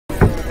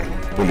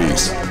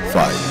Police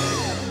Filez.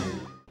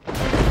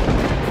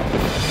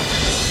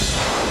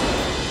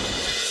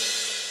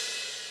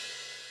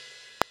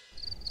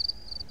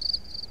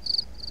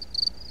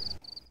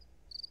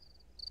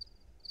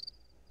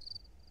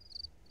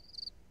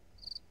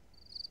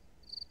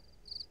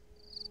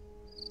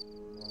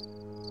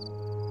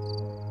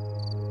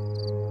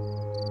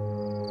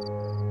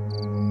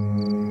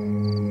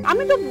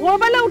 আমি তো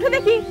ভোরবেলা উঠে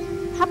দেখি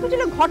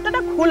হাফিজুলের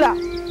ঘরটা খোলা।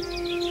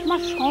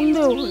 আমার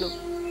সন্দেহ হলো,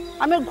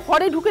 আমি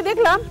ঘরে ঢুকে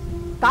দেখলাম,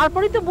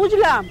 তারপরেই তো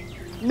বুঝলাম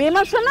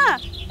মেমাসা না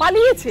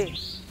পালিয়েছে।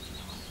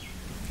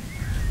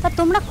 তা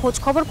তোমরা খোঁজ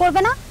খবর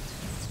করবে না?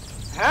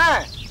 হ্যাঁ,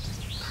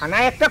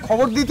 থানায় একটা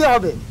খবর দিতে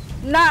হবে।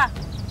 না,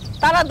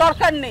 তারা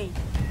দরকার নেই।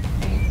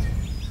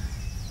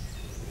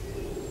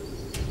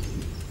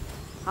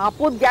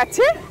 আপদ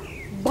গেছে,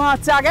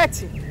 বাঁচা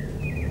গেছে।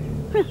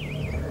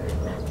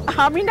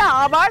 আমি না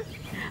আবার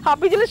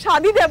হাফিজুলের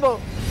শাদি দেব।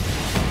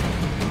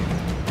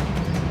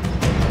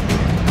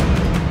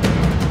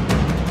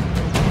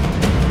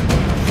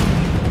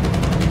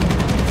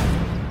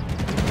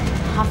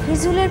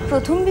 হাফিজুলের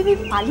প্রথম বিবি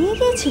পালিয়ে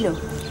গিয়েছিল?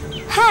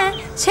 হ্যাঁ,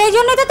 সেই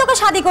জন্যই তো তোকে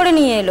শাদি করে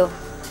নিয়ে এলো।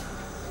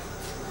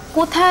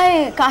 কোথায়,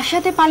 কার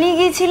সাথে পালিয়ে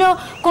গিয়েছিল,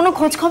 কোনো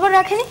খোঁজ খবর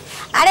রাখেনি?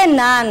 আরে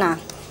না না,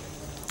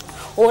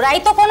 ওরাই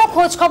তো কোনো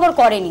খোঁজ খবর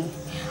করেনি।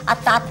 আর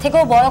তার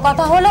থেকেও বড়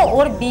কথা হলো,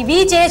 ওর বিবি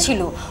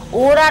চেয়েছিল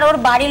ওর আর ওর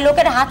বাড়ির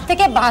লোকের হাত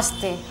থেকে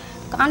বাঁচতে।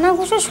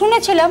 কানাঘুষো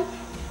শুনেছিলাম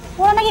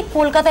ওরা নাকি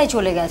কলকাতায়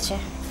চলে গেছে।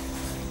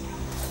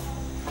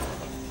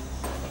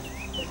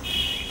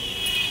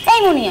 এই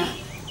মুনিয়া,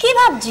 কি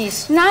ভাবছিস?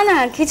 না না,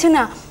 কিছু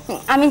না,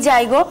 আমি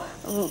যাই গো,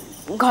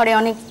 ঘরে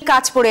অনেক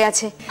কাজ পড়ে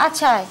আছে।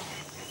 আচ্ছা,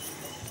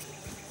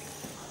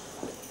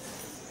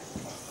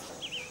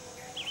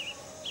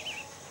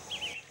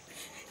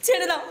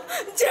 ছেড়ে দাও,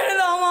 ছেড়ে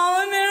দাও,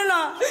 আমায় মেরো না,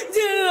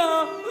 ছেড়ে দাও।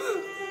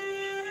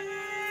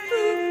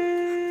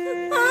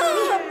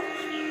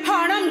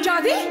 হারাম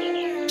জাদি,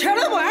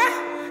 ছেড়ে দেবো?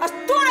 আর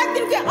তোর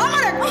একদিন কি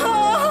আমার একদিন।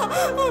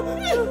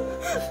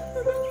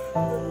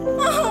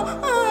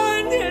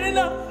 ছেড়ে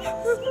দাও।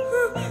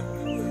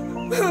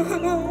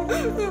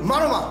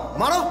 মারো মা,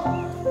 মারো,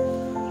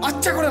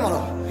 আচ্ছা করে মারো,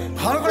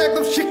 ভালো করে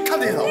একদম শিক্ষা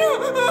দিয়ে দাও।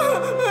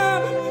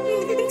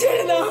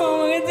 ছেড়ে দাও,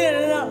 আমাকে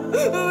ছেড়ে দাও,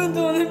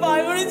 তোমাদের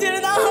পায়ে পড়ে ছেড়ে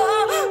দাও।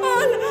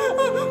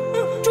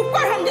 চুপ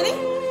কর হারামজাদি,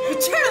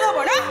 ছেড়ে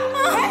দেবো না,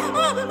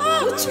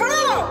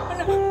 ছেড়ে দেবো,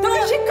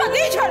 তোকে শিক্ষা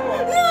দিয়ে ছাড়বো।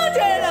 না,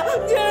 ছেড়ে দাও,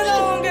 ছেড়ে দাও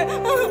আমাকে,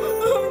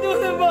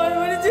 তোমাদের পায়ে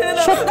পড়ে ছেড়ে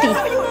দাও। সত্যি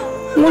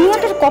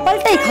মুনিয়াটার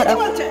কপালটাই খারাপ,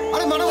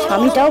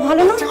 স্বামীটাও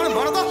ভালো না,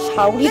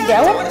 শাউরি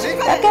দেও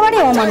একেবারে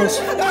অমানুষ।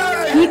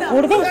 কি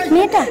করবে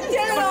মেয়েটা?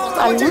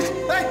 আল্লাহ,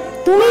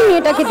 তুমি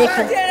মেয়েটাকে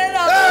দেখো।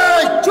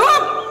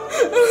 চুপ,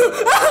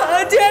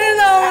 ছেড়ে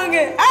দাও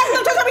আমাকে,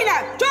 একদম যাবি না,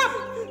 চুপ।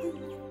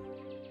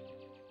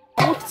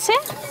 উঠছে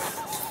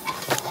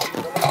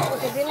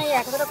প্রতিদিন এই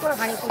এক দুটো করে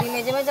হাঁড়ি কুড়ি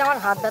মেজে মেজে আমার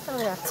হাত ব্যথা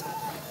হয়ে যাচ্ছে।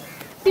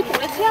 তুই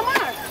পড়েছি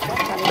আমার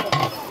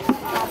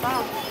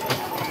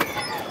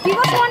কি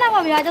গো শোনা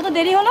ভাবি, আজ তো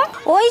দেরি হলো?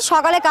 ওই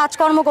সকালে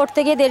কাজকর্ম করতে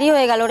গিয়ে দেরি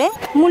হয়ে গেল রে।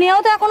 মুনিয়াও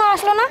তো এখনো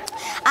আসলো না।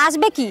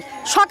 আসবে কি,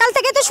 সকাল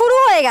থেকে তো শুরু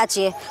হয়ে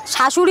গেছে,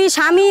 শাশুড়ি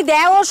স্বামী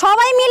দেও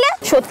সবাই মিলে।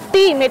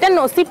 সত্যি মেয়েটার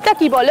নসিবটা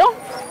কি বলো?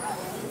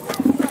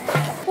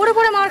 পড়ে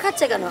পড়ে মার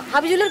খাচ্ছে কেন?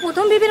 হাবিজুলের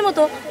প্রথম বিবির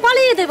মতো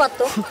পালিয়ে যেতে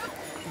পারতো,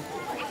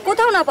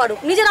 কোথাও না পারুক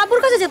নিজের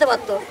আব্বুর কাছে যেতে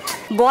পারতো।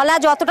 বলা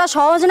যতটা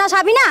সহজ না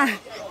সাবিনা,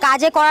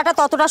 কাজে করাটা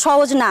ততটা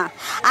সহজ না।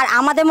 আর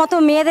আমাদের মতো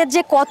মেয়েদের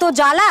যে কত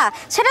জ্বালা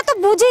সেটা তো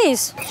বুঝিস।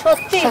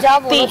 সত্যি যা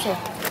বলেছো,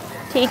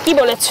 ঠিকই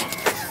বলেছো।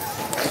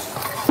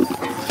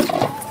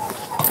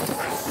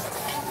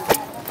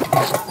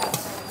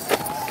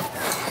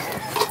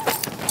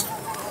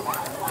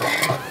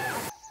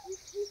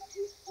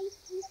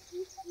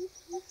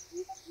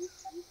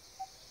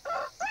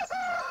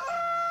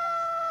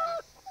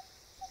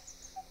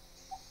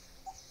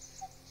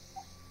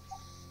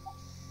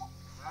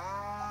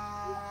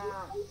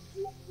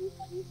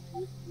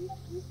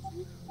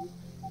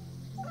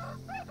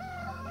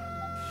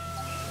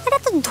 এটা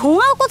তো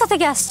ধোঁয়াও কোথা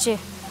থেকে আসছে?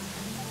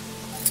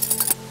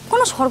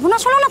 কোনো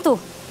সর্বনাশ হলো না তো?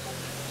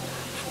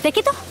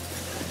 দেখি তো।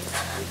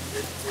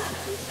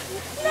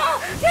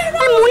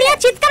 মুনিয়া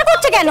চিৎকার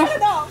করছে কেন?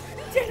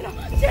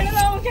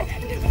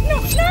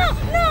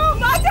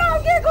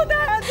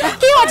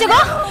 কি হয়েছে গো?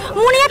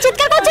 মুনিয়া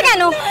চিৎকার করছে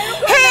কেন?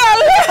 হে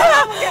আল্লাহ,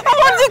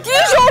 আমার যে কি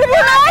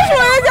সর্বনাশ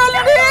হয়ে গেল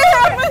রে,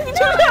 আমি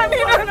কিছু জানি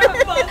না।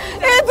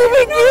 এ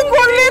তুমি কি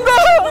করলে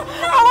গো?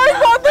 আমার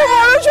কত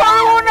বড়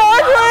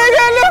সর্বনাশ হয়ে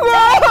গেল গো।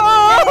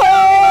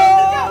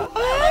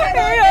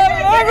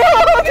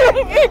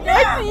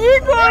 কি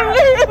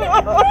করলে?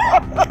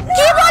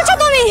 কি বলছো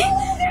তুমি?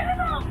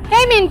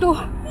 এই মিন্টু,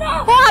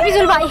 ও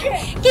হাফিজুল ভাই,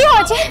 কি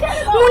হয়েছে?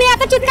 মুনিয়া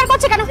এত চিৎকার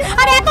করছে কেন?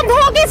 আর এত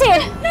ধোঁয়া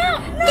কিসের?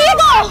 কি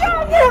গো?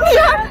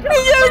 মুনিয়া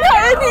নিজের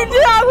ঘরে নিজে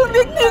আগুন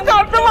দেখতে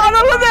কত ভালো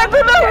দেখো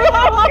না।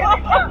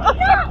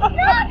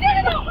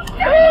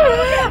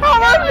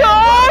 আমার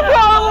সব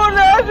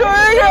সর্বনাশ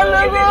হয়ে গেল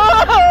গো।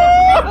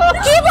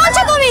 কি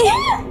বলছো তুমি?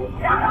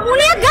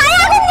 মুনিয়া গায়ে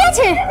আগুন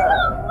দিয়েছে?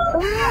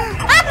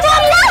 আর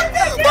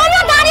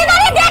তোমরা দাঁড়িয়ে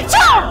দাঁড়িয়ে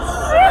দেখছো?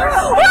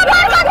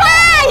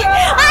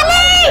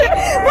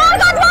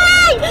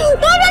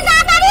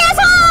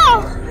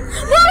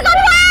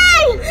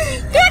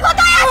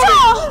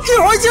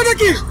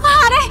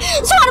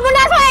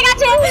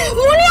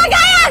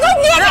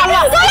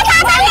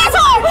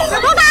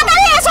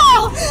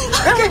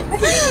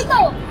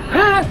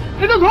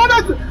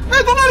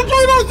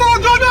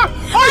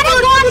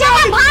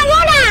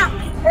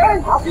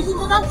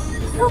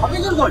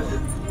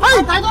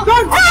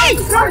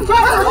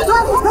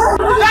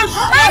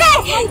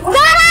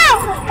 দাঁড়াও,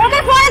 ওকে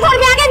পরে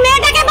ধরবে, আগে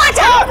মেয়েটাকে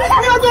বাঁচাও।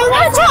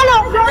 চলো।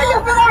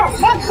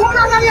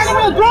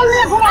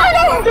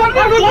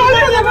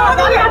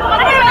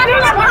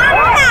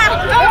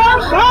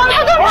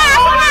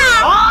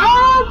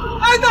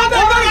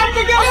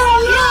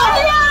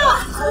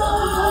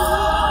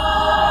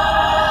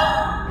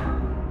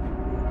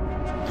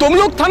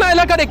 তমলুক থানা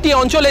এলাকার একটি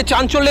অঞ্চলে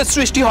চাঞ্চল্যের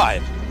সৃষ্টি হয়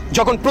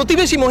যখন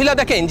প্রতিবেশী মহিলা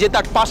দেখেন যে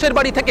তার পাশের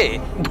বাড়ি থেকে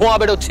ধোঁয়া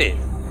বেরোচ্ছে।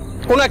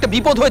 কোনো একটা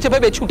বিপদ হয়েছে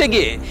ভেবে ছুটে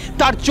গিয়ে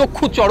তার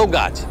চক্ষু চড়ক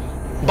গাছ।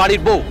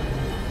 বাড়ির বউ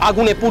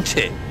আগুনে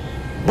পুড়ছে।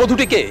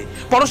 বধূটিকে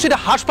পরশিরা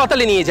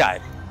হাসপাতালে নিয়ে যায়।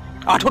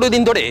 18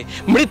 দিন ধরে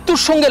মৃত্যুর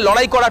সঙ্গে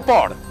লড়াই করার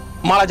পর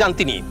মারা যান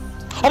তিনি।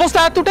 অবস্থা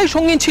এতটাই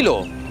সঙ্গীন ছিল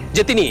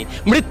যে তিনি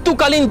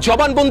মৃত্যুকালীন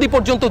জবানবন্দি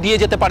পর্যন্ত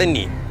দিয়ে যেতে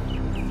পারেননি।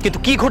 কিন্তু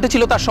কি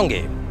ঘটেছিল তার সঙ্গে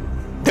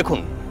দেখুন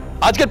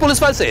আজকের পুলিশ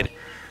ফাইলসের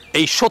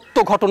এই সত্য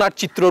ঘটনার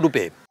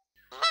চিত্ররূপে।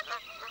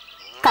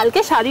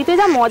 কালকে শাড়িতে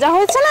যা মজা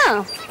হয়েছে না,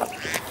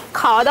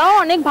 খাওয়া দাওয়া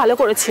অনেক ভালো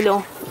করেছিল।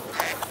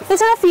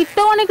 এছাড়া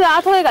ফিরতেও অনেক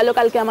রাত হয়ে গেল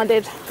কালকে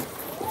আমাদের।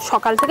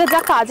 সকাল থেকে যা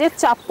কাজের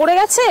চাপ পড়ে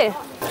গেছে।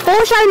 ও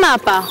সালমা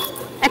আপা,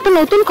 একটা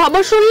নতুন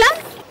খবর শুনলাম।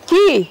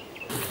 কি?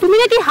 তুমি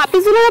নাকি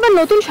হাফিজুলের আবার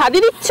নতুন শাদি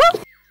দিচ্ছ?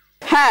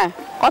 হ্যাঁ,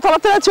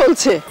 কথাবার্তা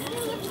চলছে।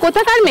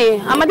 কোথাকার মেয়ে?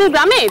 আমাদের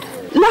গ্রামের?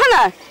 না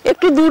না,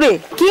 একটু দূরে।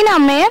 কি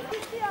নাম মেয়ের?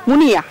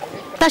 মুনিয়া।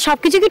 তা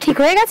সবকিছু কি ঠিক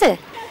হয়ে গেছে?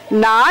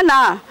 না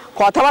না,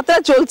 কথাবার্তা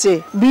চলছে,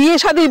 বিয়ে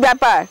শাদীর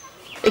ব্যাপার।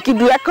 এ কি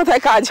দু এক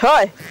কথায় কাজ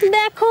হয়?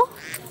 দেখো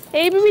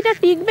এই বিবিটা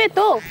টিকবে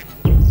তো?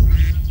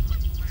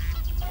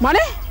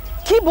 মানে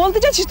কি বলতে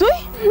চাচ্ছিস তুই?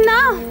 না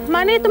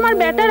মানে তোমার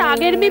বেটার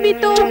আগের বিবি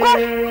তো।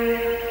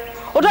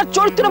 ওটার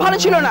চরিত্র ভালো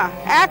ছিল না,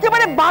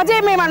 একেবারে বাজে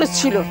মেয়ে মানুষ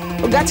ছিল।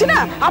 ও গেছে না,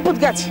 আপদ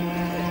গেছে।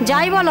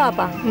 যাই বলো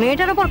আপা,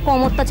 মেয়েটার উপর কম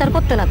অত্যাচার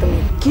করতে না তুমি।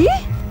 কি?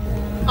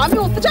 আমি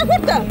অত্যাচার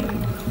করতাম?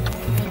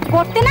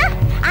 করতে না,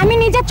 আমি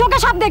নিজের চোখে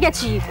সব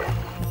দেখেছি।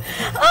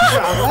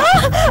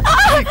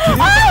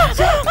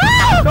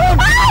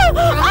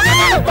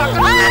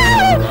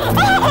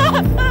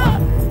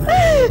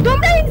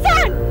 তোমরা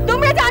ইনসান,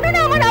 তোমরা জানো না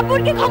আমার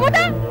আব্বুর কি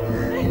ক্ষমতা।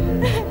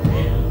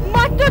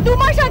 মাত্র 2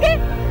 মাস আগে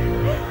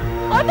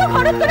অত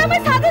খরচ করে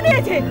আমার সাথে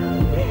দিয়েছে।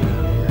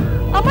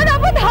 আমার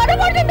আব্বু ধারও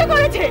পর্যন্ত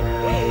করেছে।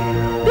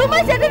 2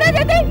 মাস যেতে না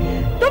যেতে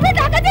তোমরা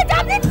টাকা দিয়ে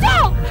চাপ দিচ্ছ।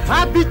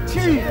 হ্যাঁ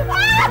দিচ্ছি।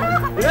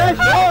 এই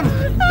শোন,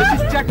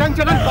 বেশি চ্যাটাং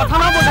চ্যাটাং কথা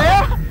না বলে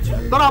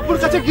তোর আব্বুর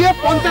কাছে গিয়ে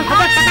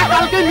 50,000 টাকা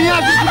কালকে নিয়ে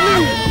আসবি।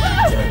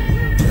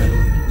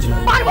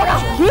 পারবো না।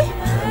 কি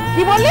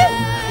কি বললি?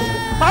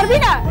 পারবি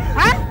না?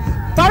 হ্যাঁ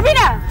পারবি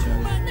না?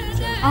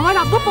 আমার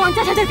আব্বু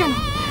 50,000 কেন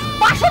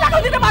 500 টাকা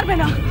দিতে পারবে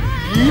না।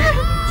 কি?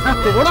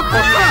 এত বড়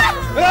কথা?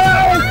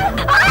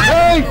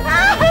 এই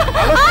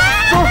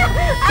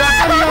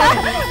টাকা নিয়ে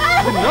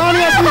না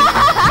নিয়ে আসবি,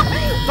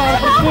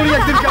 তারপর পড়ি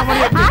একদিন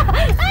কামারি একদিন।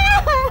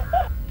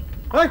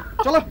 এই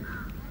চলো।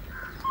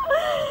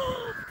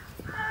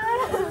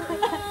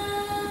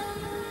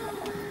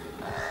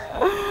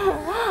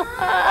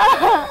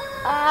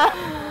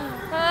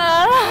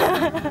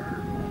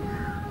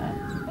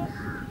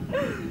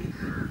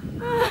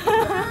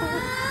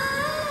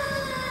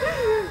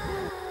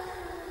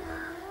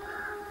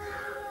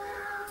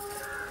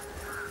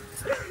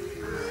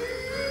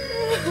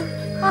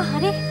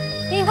 আরে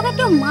এইভাবে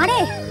কেউ মারে?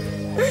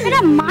 এটা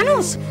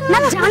মানুষ না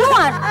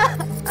জানোয়ার?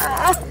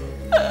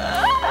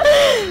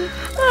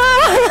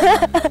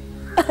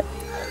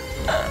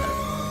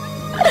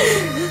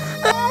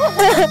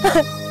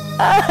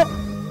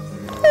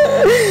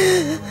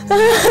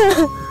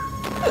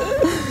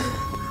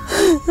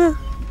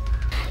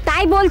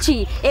 তাই বলছি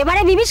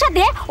এবারে বিবির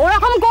সাথে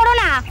ওরকম করো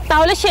না,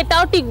 তাহলে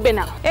সেটাও টিকবে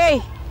না। এই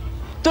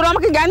তোরা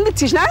আমাকে জ্ঞান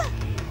দিচ্ছিস না?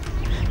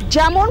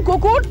 যেমন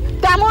কুকুর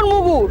তেমন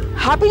মুগুর।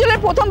 হাফিজুলের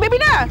প্রথম বেবি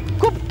না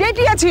খুব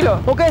টেটিয়া ছিল,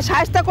 ওকে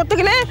সাহায্য করতে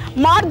গেলে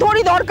মার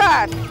ধরি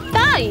দরকার।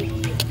 তাই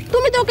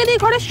তুমি তো ওকে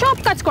দিয়ে ঘরের সব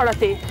কাজ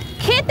করাতে,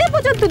 খেতে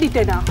পর্যন্ত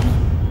দিতে না।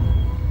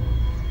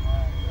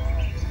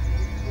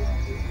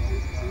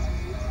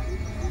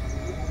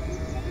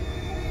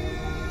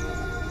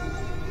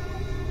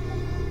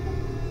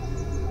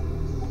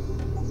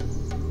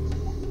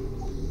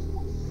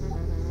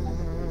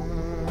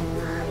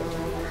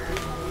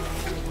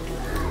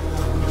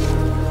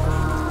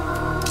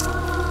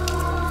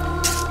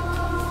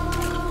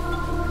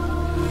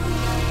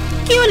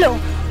 কি হলো?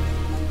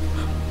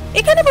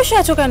 এখানে বসে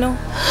আছো কেন?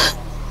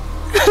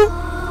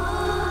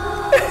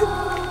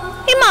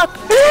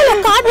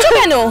 কাঁদছো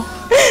কেন?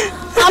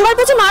 আমার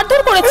কাছে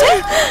মারধর করেছে?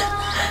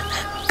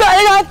 কাল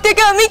রাত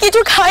থেকে আমি কিছু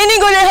খাইনি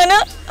গো রেহানা।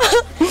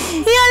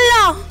 হে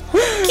আল্লাহ,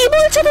 কি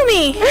বলছো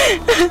তুমি?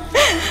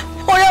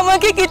 ওরা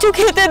আমাকে কিছু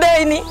খেতে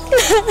দেয়নি।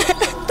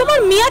 তোমার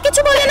মিয়া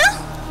কিছু বলে না?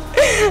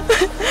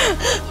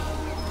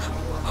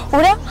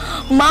 ওরা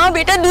মা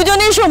বেটা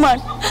দুজনেই সমান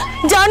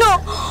জানো।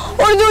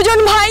 ওর দুজন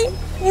ভাই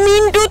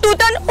মিন্টু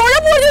তুতান ওরা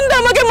পর্যন্ত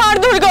আমাকে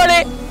মারধর করে।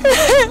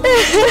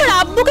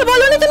 আব্বুকে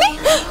বলোনি তুমি?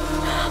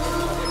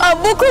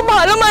 আব্বু খুব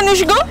ভালো মানুষ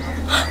গো।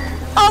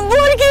 আব্বু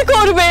আর কি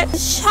করবে?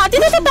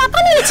 সাথীতে তো টাকা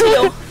নিয়েছিল,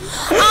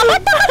 আমার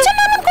টাকার জন্য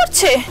এমন করছে।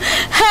 বলছে?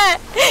 হ্যাঁ,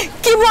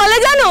 কি বলে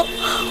জানো?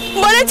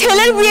 বলে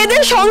ছেলের বিয়েতে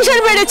সংসার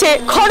বেড়েছে,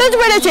 খরচ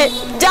বেড়েছে,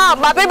 যা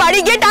বাপের বাড়ি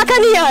গিয়ে টাকা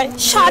নিয়ে আয়।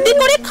 শাদি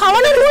করে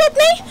খাওয়ানোর মুরত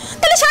নেই,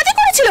 তাহলে শাদি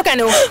করেছিল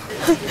কেন?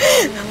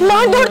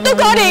 মারধর তো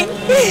করে,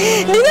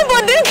 দিনে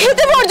পর দিন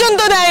খেতে পর্যন্ত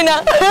দেয় না।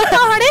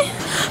 আরে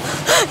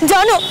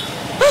জানো,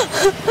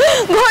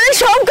 ঘরে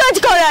সব কাজ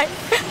করায়।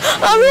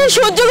 আমি আর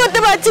সহ্য করতে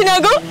পারছি না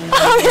গো,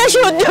 আমি আর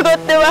সহ্য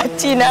করতে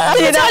পারছি না।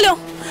 চলো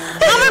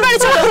আমার বাড়ি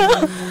চলো,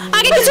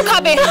 আগে কিছু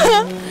খাবে।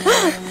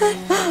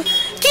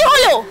 কি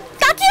হলো,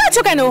 তাকিয়ে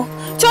আছো কেন?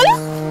 চলো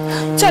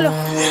চলো।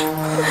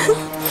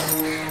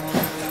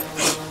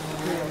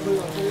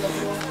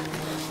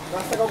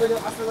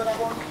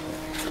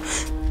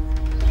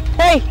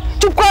 এই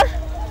চুপ কর,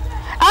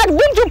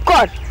 একদম চুপ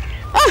কর।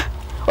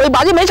 ওই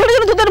বাজে মেয়ে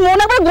ছেড়ে তোদের মন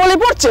একবার গলে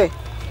পড়ছে।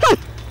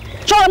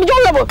 চল আমি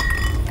চল যাবো।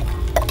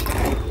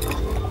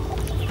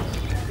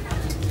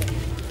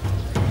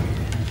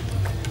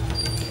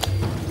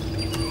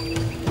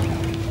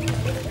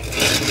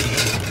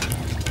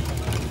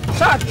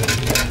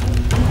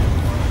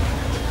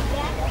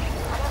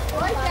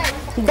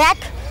 দেখ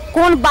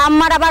কোন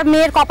বাম্মার আবার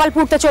মেয়ের কপাল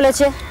পুড়তে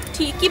চলেছে।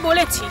 ঠিকই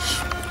বলেছিস।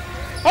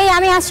 এই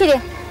আমি আসছি রে।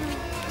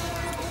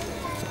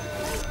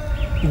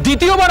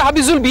 দ্বিতীয়বার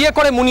হাফিজুল বিয়ে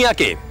করে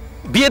মুনিয়াকে।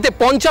 বিয়েতে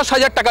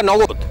 50,000 টাকা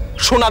নগদ,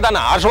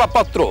 সোনাদানা,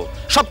 আসবাবপত্র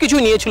সবকিছু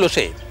নিয়েছিল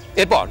সে।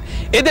 এরপর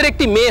এদের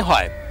একটি মেয়ে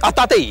হয়, আর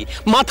তাতেই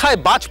মাথায়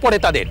বাজ পড়ে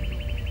তাদের।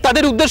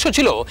 তাদের উদ্দেশ্য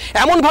ছিল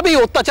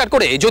এমনভাবেই অত্যাচার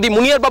করে যদি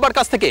মুনিয়ার বাবার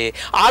কাছ থেকে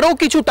আরো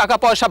কিছু টাকা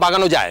পয়সা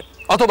বাগানো যায়,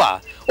 অথবা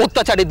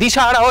অত্যাচারে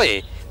দিশাহারা হয়ে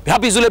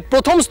হাফিজুলের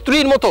প্রথম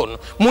স্ত্রীর মতন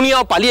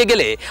মুনিয়াও পালিয়ে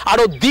গেলে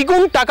আরো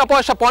দ্বিগুণ টাকা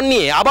পয়সা পণ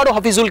নিয়ে আবারও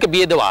হাফিজুলকে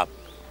বিয়ে দেওয়া।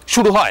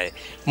 শুরু হয়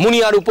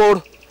মুনিয়ার উপর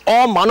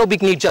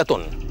অমানবিক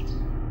নির্যাতন।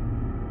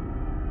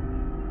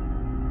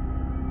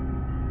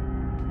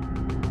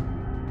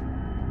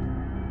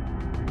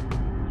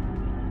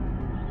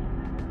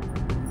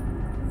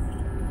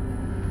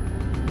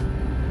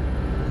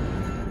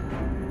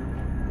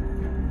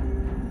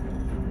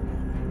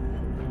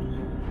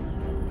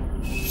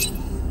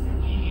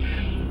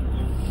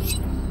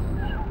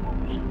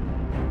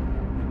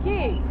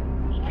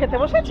 খেতে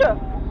বসেছো?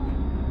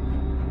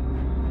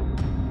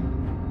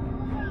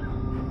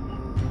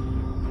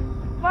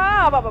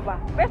 বাবা বাবা,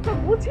 বেশ তো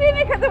গুছিয়ে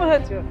নিয়ে খেতে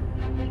বসেছো।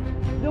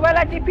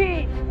 দুবেলা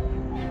টিফিন,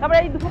 তারপরে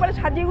এই দুপুরবেলা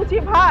সাজিয়ে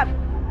গুছিয়ে ভাত।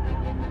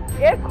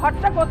 এর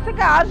খরচা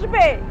কোত্থেকে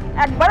আসবে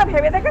একবারও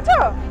ভেবে দেখেছো?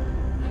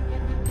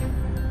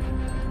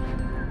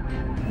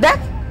 দেখ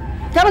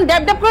কেমন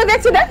ড্যাব ড্যাব করে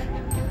দেখছি। দেখ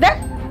দেখ।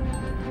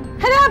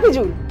 হ্যাঁ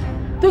হাফিজুল,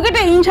 তুই কি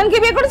একটা ইনসানকে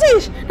বিয়ে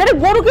করেছিস, একটা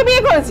গরুকে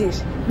বিয়ে করেছিস?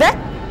 দেখ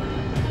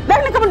দেখ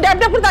না কেমন ড্যাব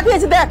ড্যাব করে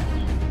তাকিয়েছে। দেখ।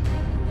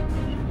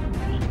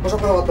 ওসব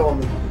কথা বলতে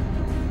বলবি,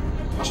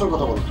 আসল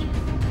কথা বল।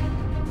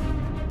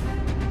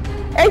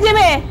 এই যে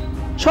মেয়ে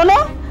শোনো,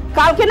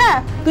 কালকে না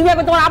তুমি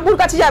একবার তোমার আব্বুর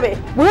কাছে যাবে,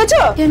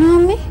 বুঝেছো? কেন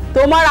আম্মি?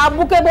 তোমার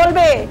আব্বুকে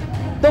বলবে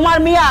তোমার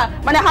মিয়া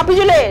মানে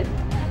হাফিজুলের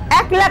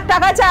 1 লাখ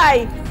টাকা চাই।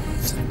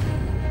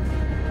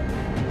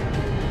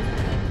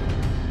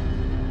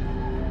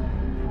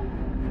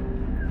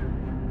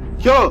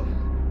 কেউ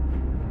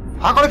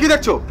হা করে কি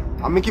দেখছো?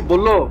 আমি কি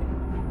বললো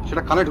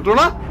সেটা কানে ঢুকলো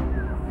না?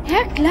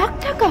 1 লাখ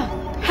টাকা?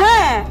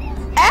 হ্যাঁ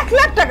 1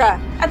 লাখ টাকা।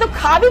 এত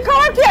খাবি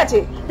খাওয়ার কি আছে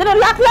যেন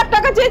লাখ লাখ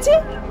টাকা চেয়েছি?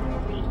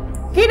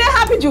 কি রে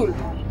হাফিজুল,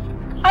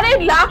 আরে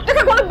লাখ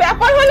টাকা কোনো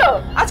ব্যাপার হলো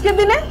আজকের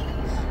দিনে?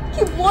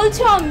 কি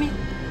বলছো আম্মি?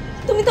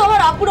 তুমি তো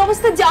আমার আব্বুর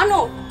অবস্থা জানো।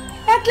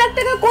 1 লাখ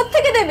টাকা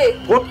কোত্থেকে দেবে?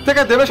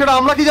 কোত্থেকে দেবে সেটা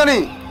আমরা কি জানি?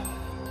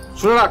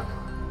 শুনে রাখ,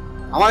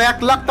 আমার 1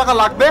 লাখ টাকা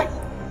লাগবে,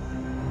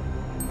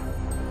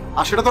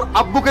 আর সেটা তোর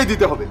আব্বুকেই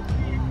দিতে হবে।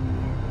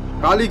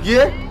 কালই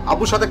গিয়ে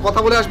আব্বুর সাথে কথা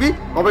বলে আসবি,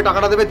 কবে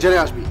টাকাটা দেবে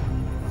জেনে আসবি।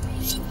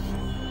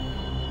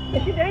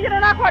 বেশি দেরি যেন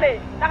না করে,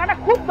 টাকাটা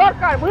খুব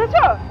দরকার,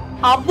 বুঝেছো?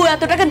 আব্বু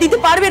এত টাকা দিতে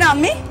পারবে না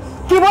আম্মি।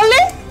 কি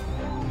বললি?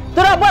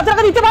 তোর আব্বু এত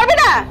টাকা দিতে পারবে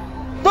না?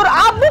 তোর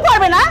আব্বু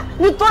পারবে না,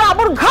 তোর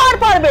আব্বুর ঘর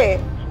পারবে।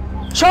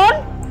 শোন,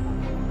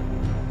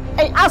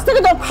 এই আজ থেকে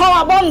তোর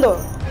খাওয়া বন্ধ,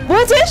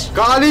 বুঝেছিস?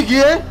 কালই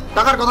গিয়ে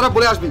টাকার কথাটা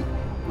বলে আসবি,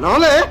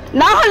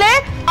 না হলে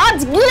আজ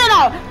গিলে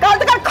নাও, কাল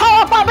থেকে আর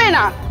খাওয়া পাবে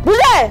না,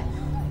 বুঝলে?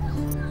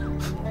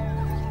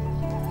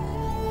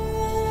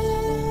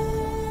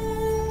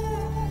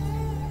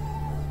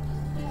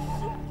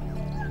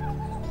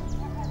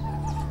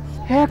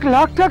 এক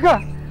লাখ টাকা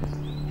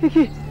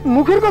কি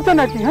মুখের কথা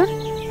নাকি? হ্যাঁ,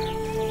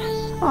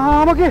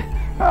 আমাকে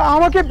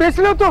আমাকে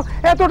বেচলেও তো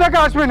এত টাকা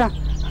আসবে না।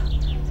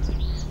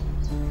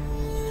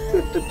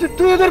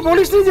 তুই ওদের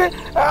বলিসনি যে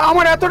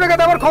আমার এত টাকা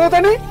দেওয়ার ক্ষমতা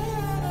নেই?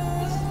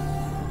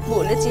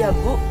 বলেছি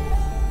আব্বু,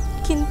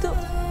 কিন্তু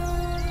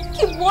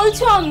কি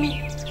বলছো আম্মি?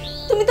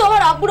 তুমি তো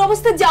আমার আব্বুর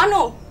অবস্থা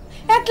জানো।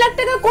 1 লাখ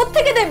টাকা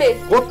কোত্থেকে দেবে?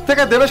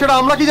 কোত্থেকে দেবে সেটা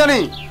আমরা কি জানি?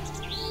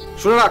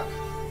 শুনে রাখ,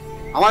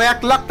 আমার 1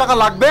 লাখ টাকা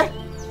লাগবে,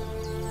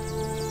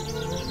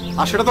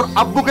 আর সেটা তোর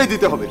আব্বুকেই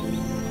দিতে হবে।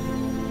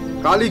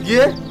 কালই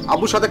গিয়ে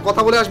আব্বুর সাথে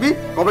কথা বলে আসবি,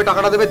 কবে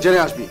টাকাটা দেবে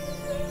জেনে আসবি।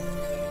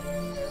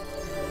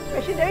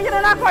 বেশি দেরি যেন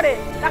না করে,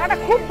 টাকাটা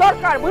খুব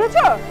দরকার,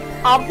 বুঝেছো?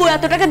 আব্বু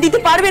এত টাকা দিতে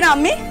পারবে না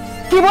আম্মি।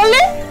 কি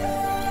বললি?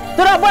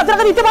 তোর আব্বু এত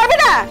টাকা দিতে পারবে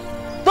না?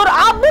 তোর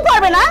আব্বু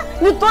পারবে না,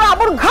 কিন্তু তোর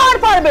আব্বুর ঘাড়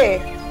পারবে।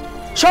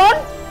 শোন,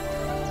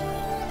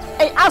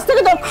 এই আজ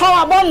থেকে তোর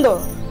খাওয়া বন্ধ,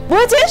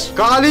 বুঝেছিস?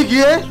 কালই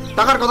গিয়ে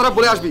টাকার কথাটা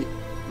বলে আসবি,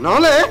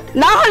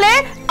 না হলে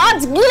আজ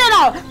গিলে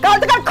নাও, কাল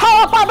থেকে আর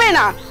খাওয়া পাবে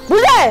না,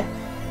 বুঝলে?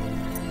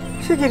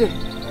 সে কি রে,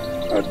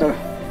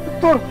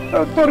 তোর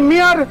তোর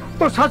মেয়ার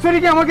তোর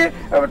শাশুড়িকে আমাকে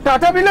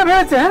টাটা বিলে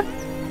ভেবেছে? হ্যাঁ,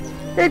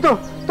 এই তো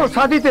তোর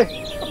শাদিতে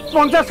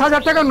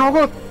 50,000 টাকা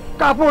নগদ,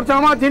 কাপড়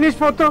জামা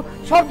জিনিসপত্র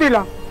সব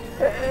দিলাম।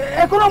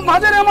 এখনো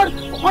বাজারে আমার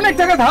অনেক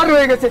টাকা ধার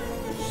রয়ে গেছে,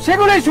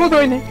 সেগুলোই শোধ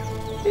হয়নি।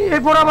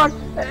 এরপর আবার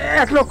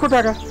 1 লক্ষ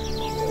টাকা।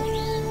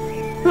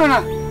 না না,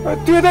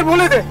 তুই এদের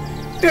বলে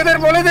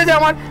দে, যে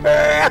আমার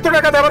এত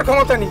টাকা দেওয়ার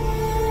ক্ষমতা নেই।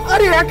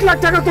 আরে 1 লাখ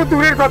টাকা তো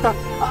দূরের কথা,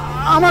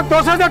 আমার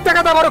 10,000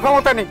 টাকা দেওয়ার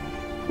ক্ষমতা নেই।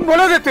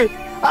 বলে দে তুই,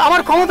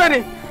 আমার ক্ষমতা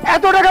নেই,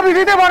 এত টাকা আমি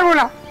দিতে পারবো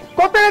না।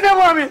 কোথায়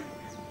দেবো আমি?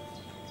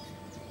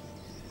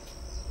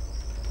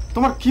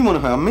 তোমার কি মনে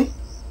হয় আম্মি,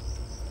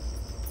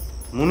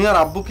 মুনি আর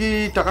আব্বু কি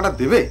টাকাটা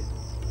দেবে?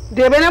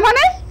 দেবে না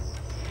মানে?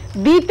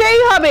 দিতেই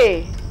হবে।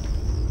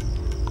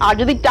 আর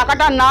যদি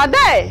টাকাটা না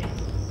দেয়,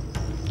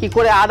 কি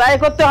করে আদায়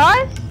করতে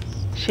হয়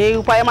সেই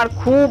উপায় আমার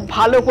খুব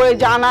ভালো করে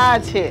জানা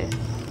আছে।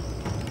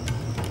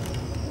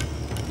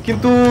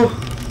 কিন্তু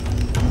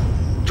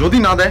যদি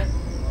না দেয়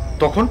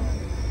তখন?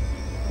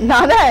 না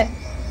দেয়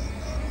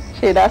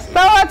সে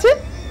রাস্তাও আছে।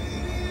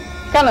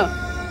 কেন,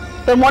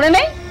 তোর মনে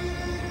নেই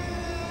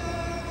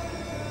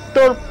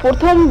তোর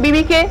প্রথম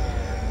বিবিকে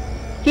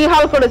কি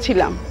হাল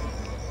করেছিলাম?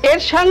 এর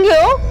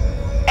সঙ্গেও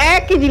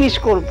একই জিনিস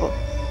করব।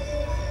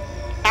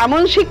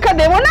 এমন শিক্ষা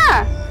দেব না,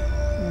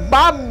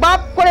 বাপ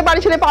বাপ করে বাড়ি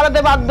ছেড়ে পালাতে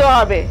বাধ্য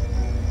হবে।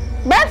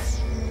 ব্যাস,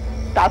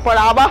 তারপর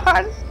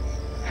আবার।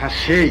 হ্যাঁ,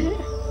 সেই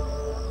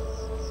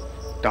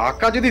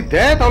টাকা যদি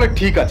দেয় তাহলে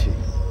ঠিক আছে,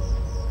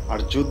 আর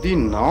যদি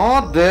না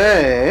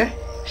দেয়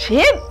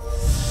সে।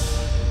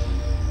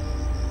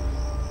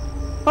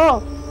 ও,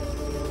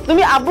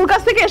 তুমি আব্বুর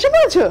কাছ থেকে এসে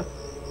পড়েছো?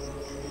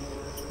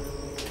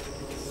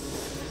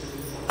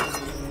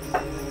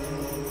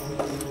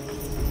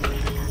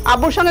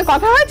 আব্বুর সঙ্গে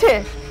কথা হয়েছে?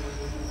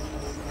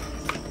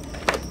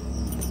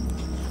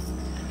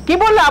 কি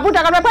বললো আব্বু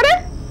টাকার ব্যাপারে?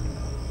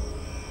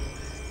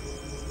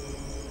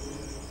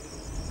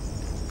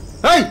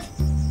 এই,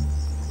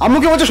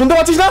 আম্মুকে বলছে শুনতে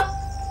পাচ্ছিস না?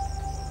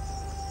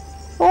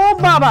 ও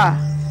বাবা,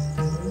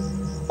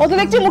 ও তো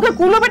দেখছি মুখে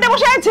কুলো পেটে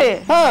বসে আছে।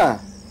 হ্যাঁ।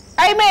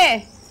 এই মেয়ে,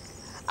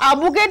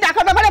 আব্বুকে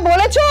টাকার ব্যাপারে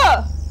বলেছো?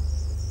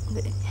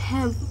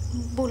 হ্যাঁ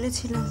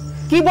বলেছিলাম।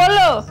 কি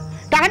বললো?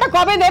 টাকাটা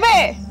কবে দেবে?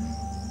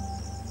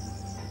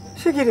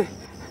 সে কি রে,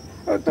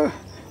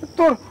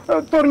 তোর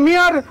তোর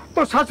মেয়ার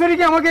তোর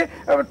শাশুড়িকে আমাকে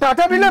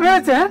টাটা বিলে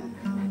ভেবেছে? হ্যাঁ,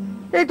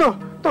 এই তো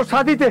তোর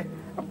শাদিতে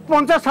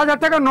 50,000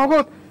 টাকা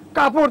নগদ,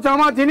 কাপড়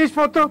জামা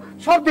জিনিসপত্র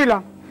সব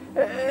দিলাম।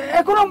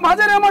 এখনো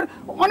বাজারে আমার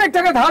অনেক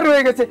টাকা ধার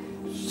রয়ে গেছে,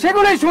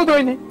 সেগুলোই শোধ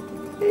হয়নি।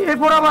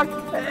 এরপর আবার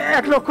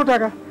 1 লক্ষ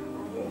টাকা।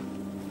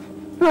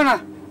 না না,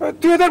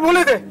 তুই এদের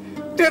বলে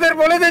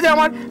দে, যে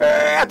আমার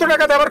এত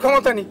টাকা দেওয়ার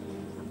ক্ষমতা নেই।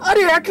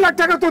 আরে 1 লাখ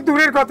টাকা তো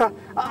দূরের কথা,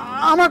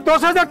 আমার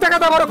 10,000 টাকা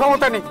দেওয়ার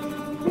ক্ষমতা নেই।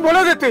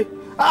 বলে দে তুই,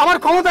 আমার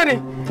ক্ষমতা নেই,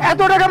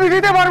 এত টাকা আমি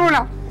দিতে পারবো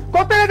না।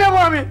 কোথায় দেবো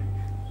আমি?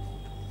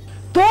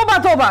 তোবা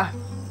তোবা,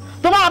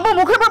 তোমার আব্বু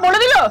মুখের উপর বলে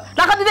দিল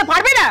টাকা দিতে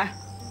পারবে না।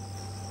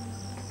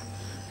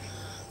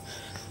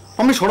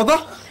 আমি শোনো তো,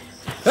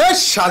 এই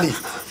শালি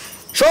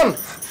শোন,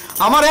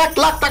 আমার 1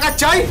 লাখ টাকা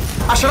চাই,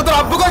 আর সেটা তোর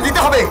আব্বুকে দিতে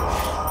হবে।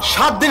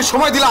 7 দিন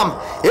সময় দিলাম,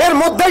 এর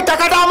মধ্যেই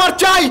টাকাটা আমার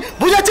চাই,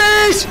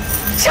 বুঝেছিস?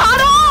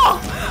 ছাড়ো,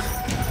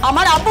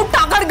 আমার আব্বুর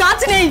টাকার গাছ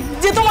নেই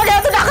যে তোমাকে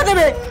এত টাকা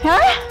দেবে।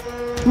 হ্যাঁ,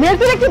 মেয়ের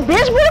পেলে কি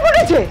বেশ বেড়ে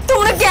পড়েছে।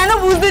 তোমরা কেন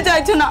বুঝতে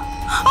চাইছো না?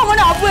 আমার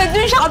আব্বু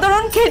একজন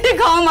সাধারণ খেটে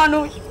খাওয়া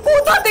মানুষ,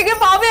 কোথা থেকে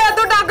পাবে এত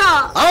টাকা?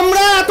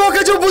 আমরা এত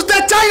কিছু বুঝতে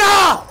চাই না,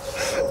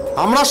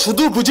 আমরা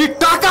শুধু বুঝি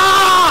টাকা।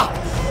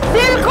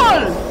 বিলকুল,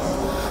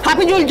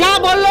 হাফিজুল যা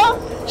বললো,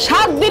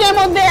 7 দিনের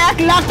মধ্যে 1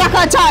 লাখ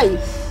টাকা চাই,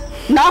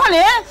 না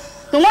হলে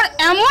তোমার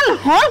এমন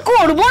হল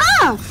করবো না,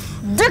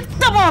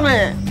 দেখতে পাবে,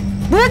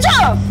 বুঝেছো?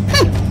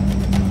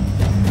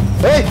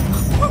 এই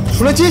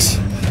শুনেছিস,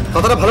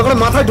 কথাটা ভালো করে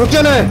মাথায়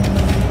ঢুকিয়ে নে।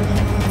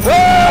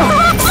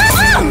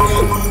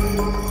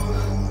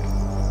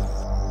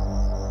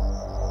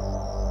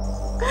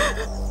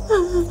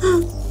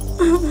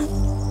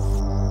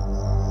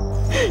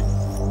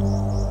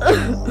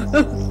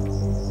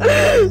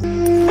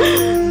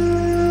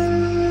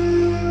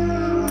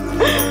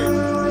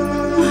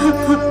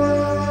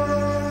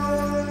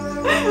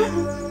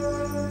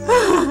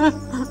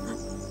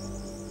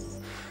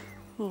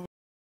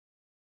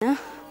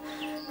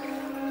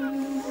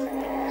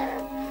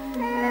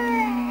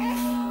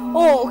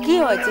 ও কি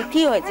হয়েছে,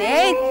 কি হয়েছে?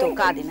 এই তো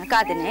কাঁদে না,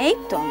 কাঁদে না, এই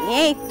তো আমি,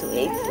 এই তো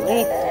এই তো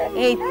এই তো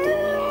এই তো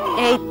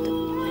এই তো,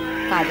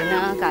 কাঁদে না,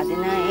 কাঁদে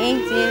না, এই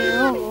যে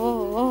ও ও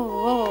ও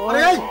ও।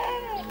 আরে এই,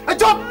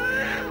 চুপ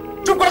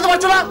চুপ করে তোমার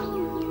চলা।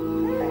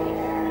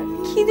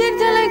 খিদের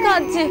জ্বালায়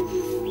কাঁদছে,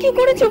 কি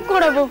করে চুপ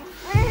করাবো?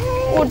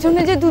 ওর জন্য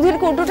যে দুধের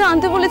কৌটোটা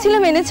আনতে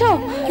বলেছিলাম এনেছো?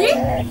 কি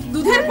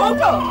দুধের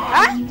কৌটো?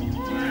 হ্যাঁ,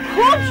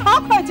 খুব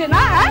শখ হয়েছে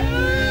না? হ্যাঁ,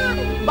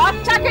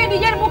 বাচ্চাকে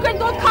নিজের মুখে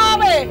দুধ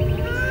খাওয়াবে।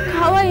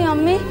 খাওয়াই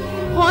আম্মি,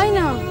 হয়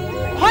না।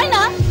 হয়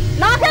না?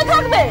 না খেয়ে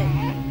থাকবে?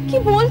 কি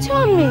বলছো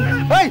আম্মি?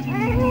 এই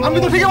আমি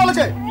তো ঠিকই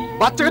বলেছে,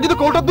 বাচ্চাকে যদি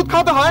কৌটার দুধ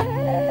খাওয়াতে হয়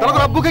তাহলে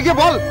তোর আব্বুকে গিয়ে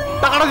বল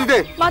টাকাটা দিতে।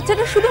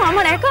 বাচ্চাটা শুধু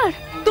আমার একার,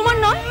 তোমার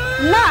নয়?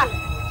 না,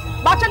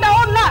 বাচ্চাটা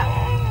ওর না।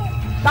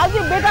 কাজে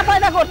বেটা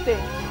পয়দা করতে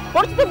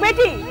করছে তো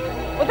বেটি,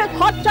 ওতে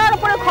খরচার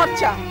উপরে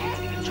খরচা।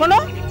 শোনো,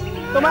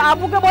 তোমার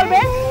আব্বুকে বলবে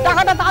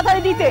টাকাটা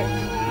তাড়াতাড়ি দিতে,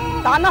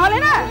 তা না হলে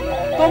না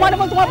তোমার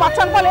এবং তোমার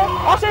বাচ্চার ফলে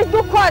অশেষ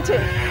দুঃখ আছে,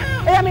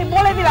 এই আমি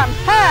বলে দিলাম।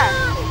 হ্যাঁ,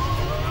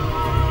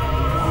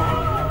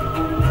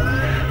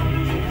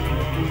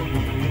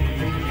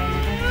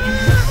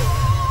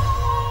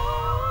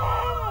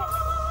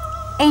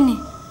 এই নে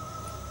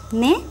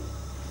নে,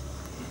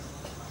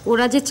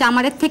 ওরা যে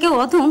চামারের থেকে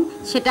অধম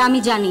সেটা আমি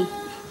জানি।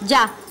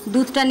 যা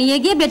দুধটা নিয়ে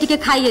গিয়ে বেটিকে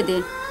খাইয়ে দে,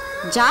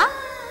 যা।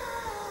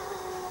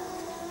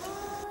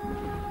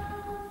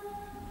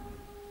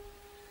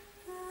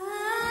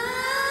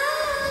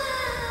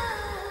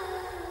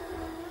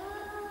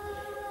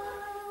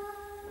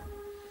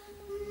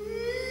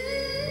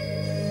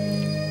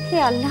 হে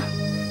আল্লাহ,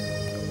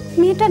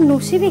 মেয়েটার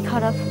নসিবই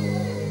খারাপ।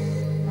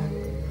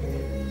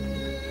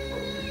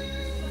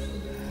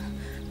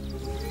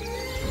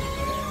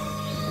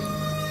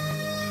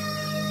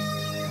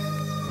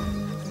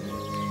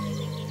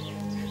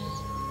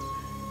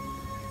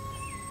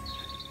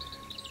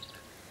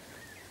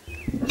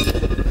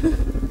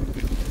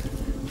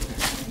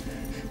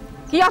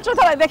 কি আছো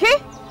তাহলে? দেখি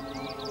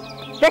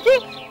দেখি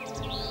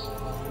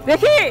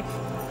দেখি।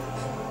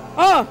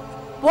 ও,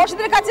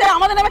 পড়শিদের কাছে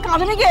আমাদের নামে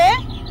কাঁদুনি গিয়ে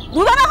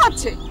দুধ আনা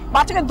হচ্ছে।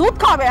 বাচ্চাকে দুধ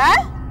খাওয়াবে?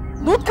 হ্যাঁ,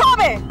 দুধ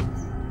খাওয়াবে?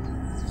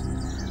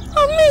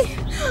 আম্মি,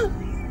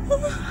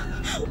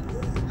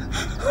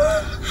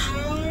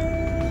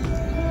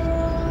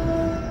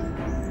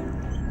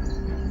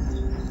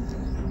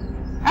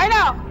 এই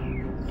না,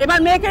 এবার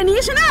মেয়েকে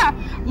নিয়ে এসে না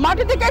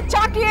মাটি থেকে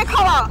চাটিয়ে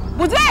খাওয়া,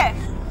 বুঝলে?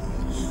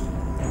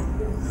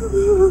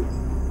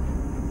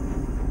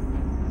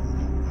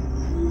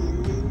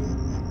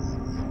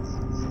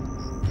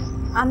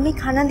 আম্মি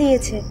খানা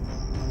দিয়েছে।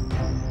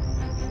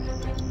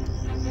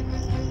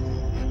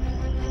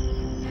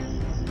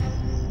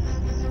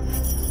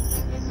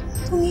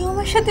 তুমি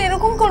আমার সাথে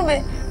এরকম করবে?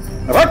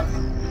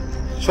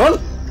 শোন,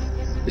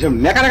 এসব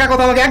নেকা নেকা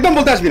কথা আমাকে একদম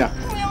বলতে আসবি না।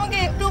 তুমি আমাকে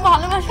একটু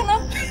ভালোবাসো না?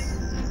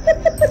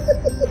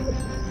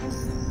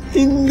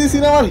 হিন্দি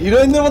সিনেমার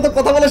হিরোইনদের মতো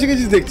কথা বলা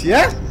শিখেছিস দেখছি।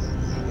 হ্যাঁ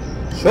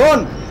শোন,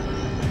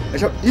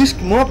 এসব ইশক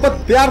মোহাম্মত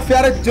প্যার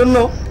ফেয়ারের জন্য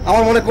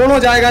আমার মনে কোনো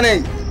জায়গা নেই।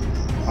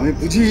 আমি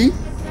বুঝি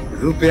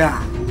রুপিয়া।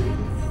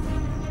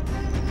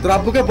 তোর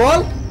আব্বুকে বল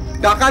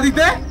টাকা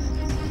দিতে,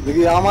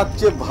 দেখি আমার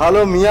চেয়ে ভালো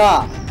মিয়া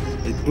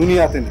এই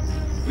দুনিয়াতে নেই,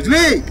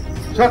 বুঝলি?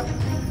 সব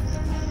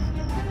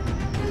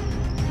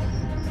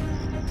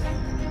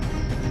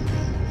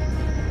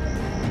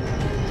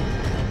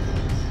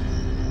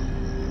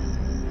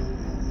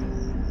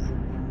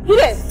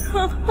হিরে,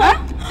 হ্যাঁ?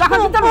 টাকা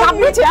কি তোর বাপ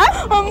দিয়েছে?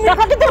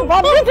 টাকা কি তোর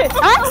বাপ দিয়েছে?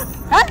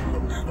 হ্যাঁ,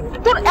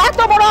 তোর এত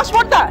বড়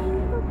আসপর্দা,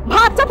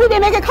 ভাত চাপিয়ে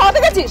দিয়ে মেয়েকে খাওয়াতে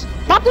গেছিস,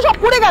 ভাত তো সব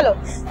পুড়ে গেল।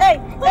 এই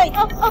এই,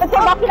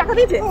 তোর বাপকে টাকা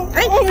দিয়েছে?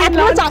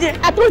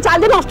 এত চাল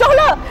দিয়ে নষ্ট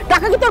হলো,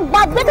 টাকা কি তোর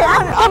বাপ দেবে?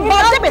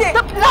 বাপ দেবে?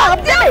 বাপ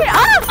দেবে?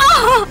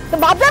 তোর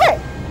বাপ দেবে?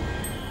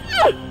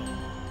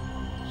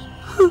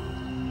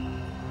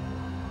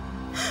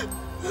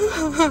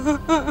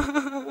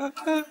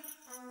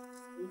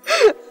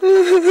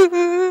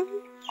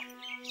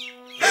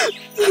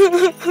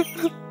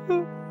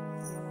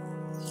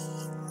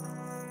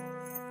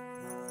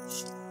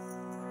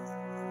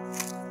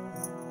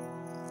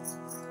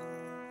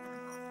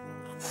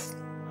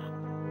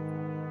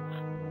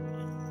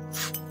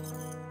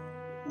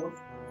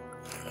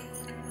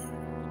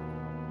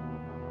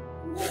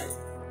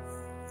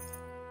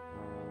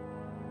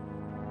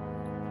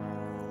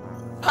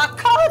 ভাত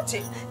খাওয়া হচ্ছে?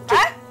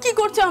 কি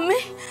করছো আম্মি?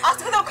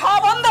 আজকে তো খাওয়া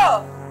বন্ধ।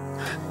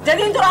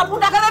 যেদিন তোর আব্বু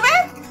টাকা দেবে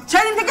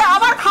সেদিন থেকে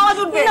আবার খাওয়া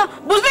জুটবে না,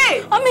 বুঝলি?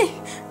 আমি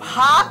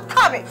ভাত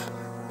খাবে।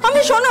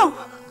 আমি শোনো,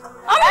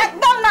 আমি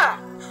একদম না।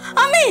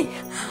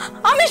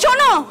 আমি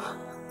শোনো,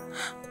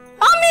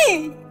 আমি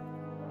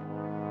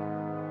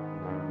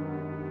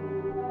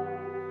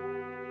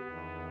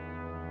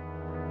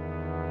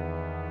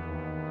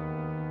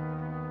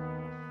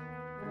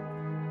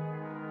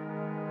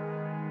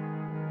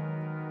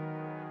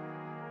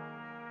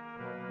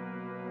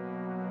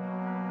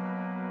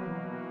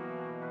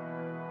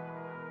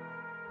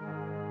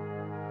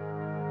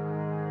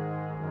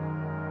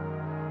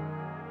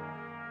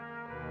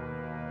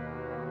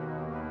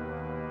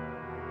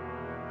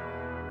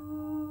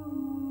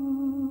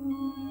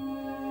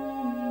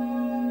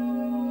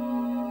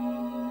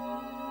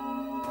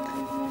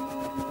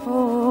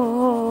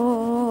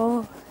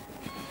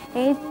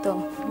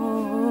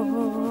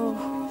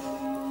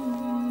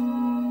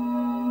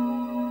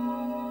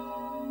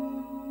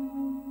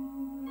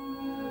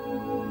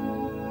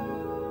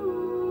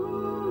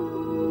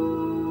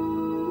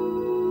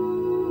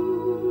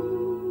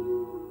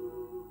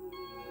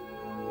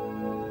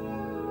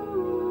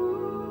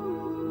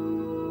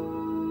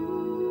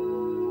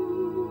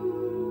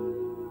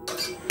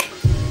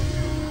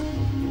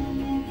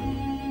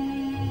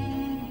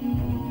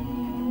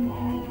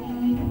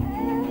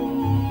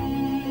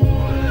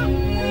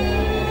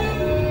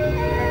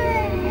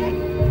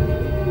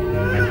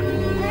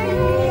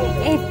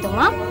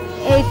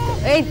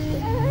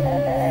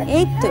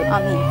এই তো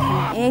আমি,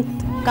 এই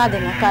তো, কাঁদে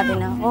না কাঁদে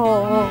না। ও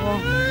ও ও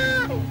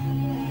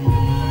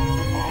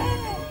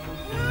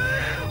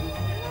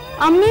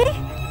আমি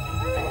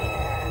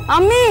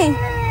আমি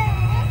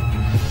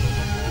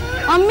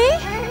আমি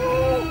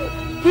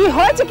কি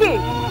হয়েছে? কি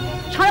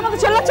সারা মতো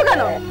চেল্লাচ্ছ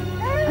কেন?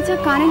 আচ্ছা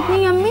কারেন্ট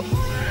নেই আম্মি?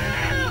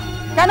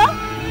 কেন?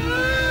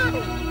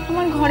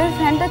 আমার ঘরের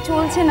ফ্যানটা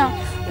চলছে না,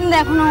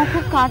 দেখো না ও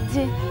খুব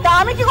কাঁদছে। তা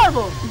আমি কি করব?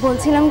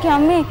 বলছিলাম কি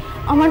আম্মি,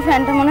 আমার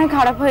ফ্যানটা মনে হয়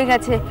খারাপ হয়ে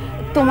গেছে,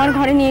 তোমার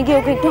ঘরে নিয়ে গিয়ে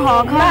ওকে একটু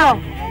হাওয়া খাওয়াও।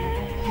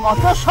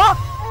 কত শখ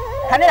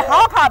ফ্যানের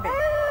হাওয়া খাওয়াবে?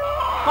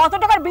 কত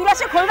টাকার বিল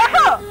আসে খোল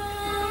রাখো।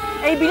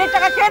 এই বিলের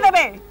টাকা কে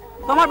দেবে?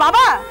 তোমার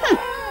বাবা?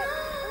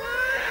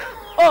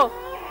 ও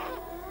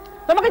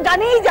তোমাকে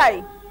জানিয়েই যাই,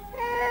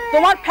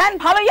 তোমার ফ্যান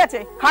ভালোই আছে,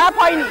 খারাপ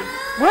হয়নি,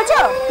 বুঝেছো?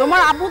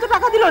 তোমার আব্বু তো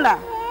টাকা দিল না,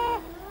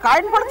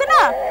 কারেন্ট পড়তে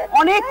না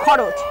অনেক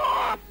খরচ,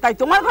 তাই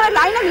তোমার ঘরে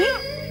লাইন আমি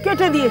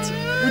কেটে দিয়েছি,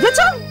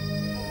 বুঝেছো?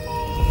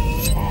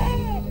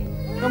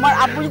 তোমার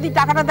আব্বু যদি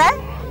টাকাটা দেয়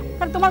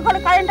তাহলে তোমার ঘরে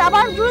কারেন্ট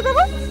আবার জুড়ে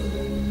দেবো,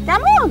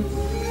 কেমন?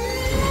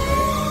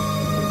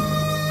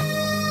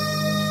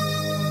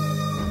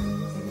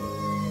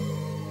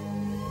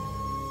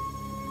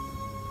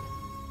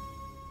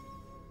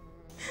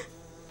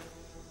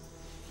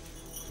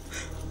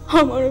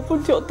 আমার উপর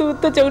যত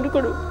অত্যাচার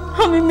করুক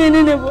আমি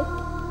মেনে নেব,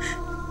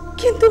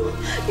 কিন্তু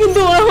কিন্তু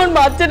ও আমার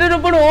বাচ্চাটার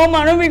উপর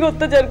অমানবিক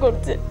অত্যাচার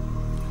করছে।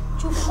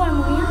 চুপ কর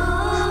মুনিয়া,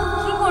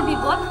 কি করবি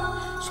বল,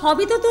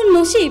 সবই তো তোর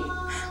নসিব।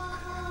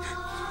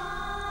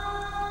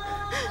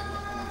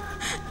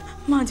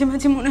 মাঝে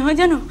মাঝে মনে হয়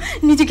যেন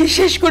নিজেকে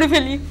শেষ করে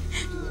ফেলি,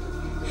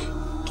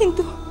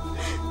 কিন্তু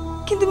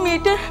কিন্তু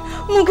মেয়েটার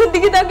মুখের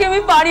দিকে তাকিয়ে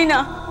আমি পারি না।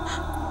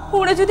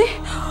 ওরা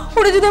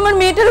যদি আমার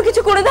মেয়েটারও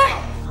কিছু করে দেয়,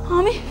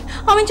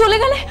 আমি চলে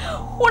গেলে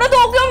ওরা তো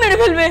ওকেও মেরে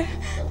ফেলবে।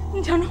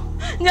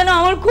 জানো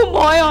আমার খুব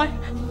ভয় হয়।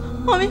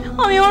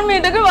 আমি আমার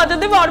মেয়েটাকে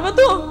বাঁচাতে পারবো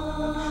তো?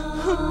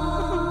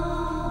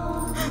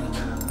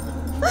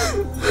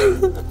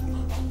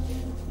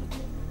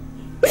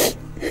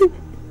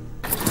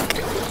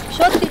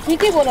 সত্যি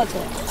ঠিকই বলেছো,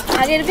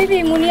 আগের বিবি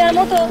মুনিয়ার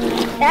মতো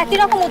একই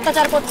রকম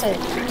অত্যাচার করছে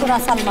তোরা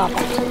সালমা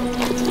আপা।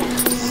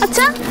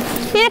 আচ্ছা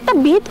এর একটা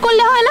বিহিত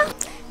করলে হয় না?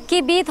 কি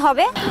বিহিত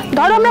হবে?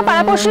 ধরো আমরা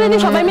পাড়াপড়শি যদি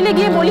সবাই মিলে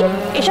গিয়ে বলি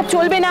এসব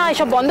চলবে না,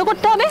 এসব বন্ধ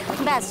করতে হবে,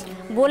 ব্যাস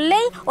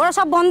বললেই ওরা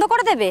সব বন্ধ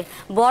করে দেবে,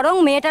 বরং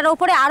মেয়েটার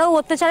উপরে আরো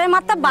অত্যাচারের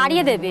মাত্রা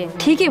বাড়িয়ে দেবে।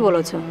 ঠিকই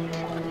বলেছো,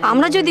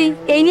 আমরা যদি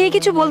এই নিয়ে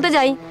কিছু বলতে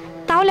যাই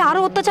তাহলে আরো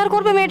অত্যাচার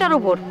করবে মেয়েটার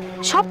উপর।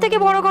 সব থেকে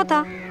বড় কথা,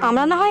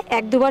 আমরা না হয়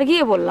এক দুবার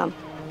গিয়ে বললাম,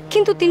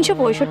 কিন্তু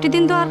 365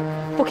 দিন তো আর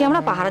ওকে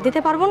আমরা পাহারা দিতে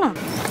পারবো না।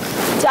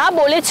 যা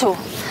বলেছো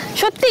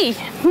সত্যি,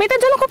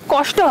 মেয়েটার জন্য খুব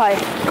কষ্ট হয়।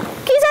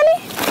 কি জানি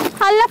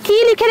আল্লাহ কি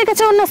লিখে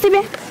রেখেছে ওর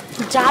নসিবে।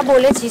 যা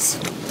বলেছিস,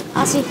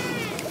 আসি।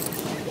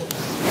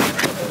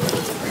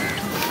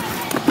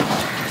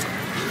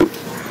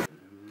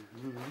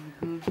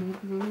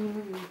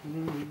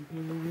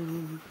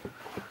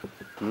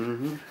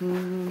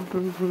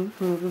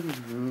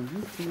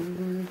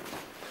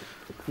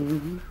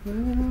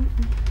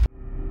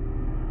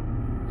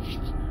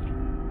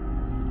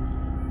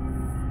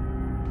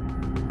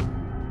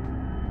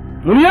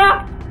 মুনিয়া,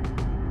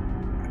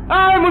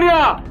 এই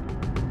মুনিয়া,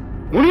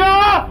 মুনিয়া!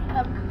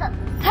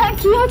 হ্যাঁ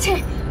কি হচ্ছে?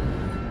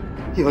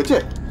 কি হচ্ছে?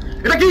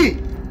 এটা কি?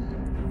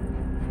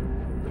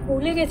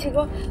 ভুলে গেছি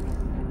গো,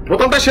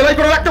 বোতামটা সেলাই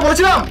করে রাখতে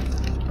বলেছিলাম।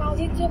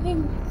 কাজের চাপে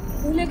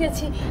ভুলে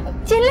গেছি।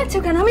 চিল্লাচ্ছ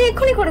কেন? আমি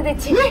এক্ষুনি করে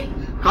দিচ্ছি।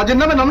 কাজের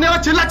নামে নাম নিয়ে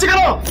আবার চিল্লাচ্ছে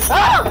কেন?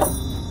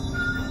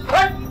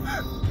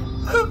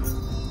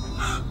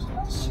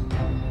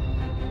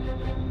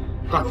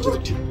 কাজটা তো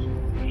ঠিক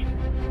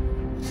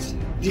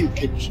দিন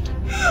খেয়ে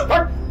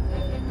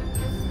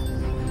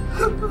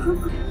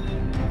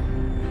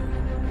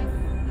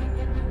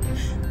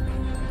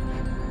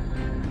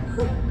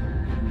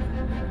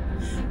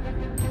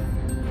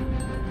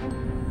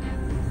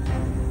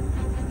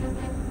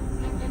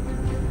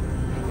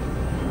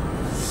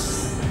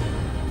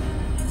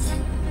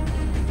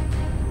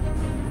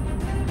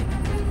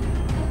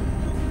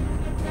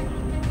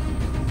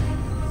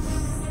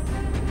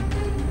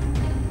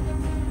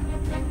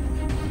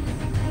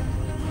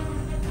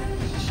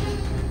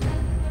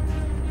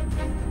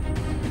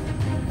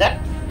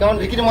কেমন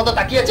ভিকির মতো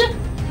তাকিয়েছে।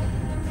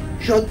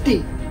 সত্যি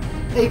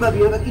এই ভাবি,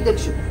 ওরা কি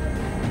দেখছো?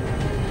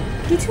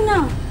 কিছু না,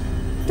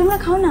 তোমরা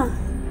খাও না।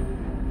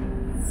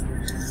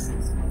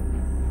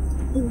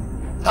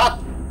 থাক,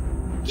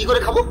 কি করে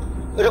খাবো?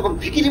 এরকম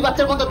ভিকিরি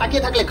বাচ্চার মতো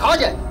তাকিয়ে থাকলে খাওয়া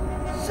যায়?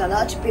 সালা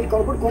আজ পেট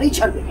গড়বড় করেই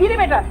ছাড়বে। কি রে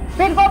বেটা,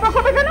 পেট গড়বড়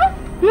করবে কেন?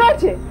 কি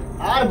হয়েছে?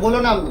 আর বলো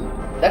না, আমি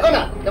দেখো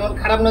না কেমন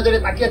খারাপ নজরে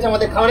তাকিয়ে আছে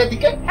আমাদের খাবারের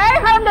দিকে। এই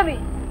হারামজাদি,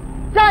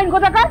 যাইন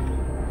কোথাকার!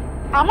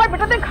 আমার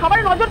বেটাতে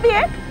খাবারে নজর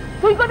দিয়ে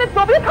তুই কোথায়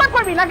তবিয়ত খারাপ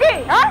করবি নাকি?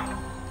 হ্যাঁ,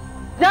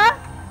 যা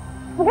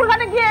পুকুর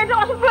ঘাটে গিয়ে এটা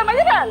অসুখ করে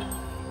মেজে ফেল।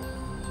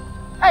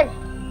 এই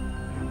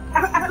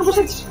এখন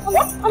বসে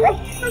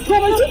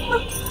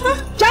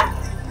যা,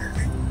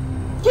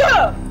 কি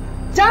হলো?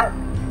 যা,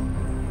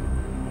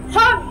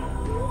 শোন,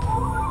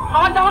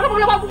 আমার জামা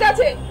কাপড়গুলো বালতিতে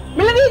আছে,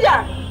 মেলে দিয়ে যা।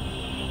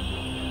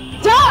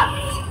 যা,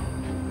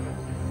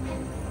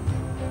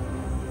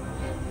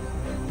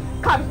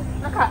 খাবি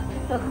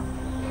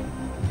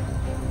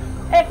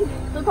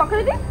তুই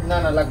তরকারি দে। না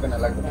না লাগবে না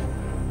লাগবে না।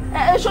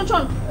 শোন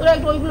শোন, তোরা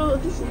একটু ওইগুলো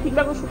একটু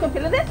কিংবা শুকে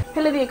ফেলে দে,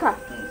 ফেলে দিয়ে খা।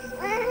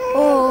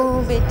 ও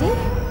বেটি,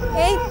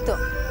 এই তো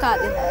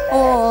কাঁদে। ও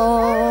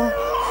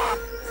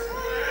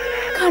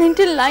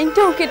কারেন্টের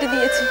লাইনটাও কেটে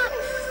দিয়েছে।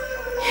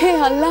 হে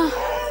আল্লাহ।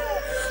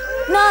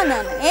 না না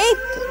না,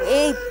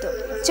 এই তো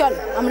চল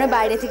আমরা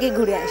বাইরে থেকে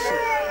ঘুরে আসি,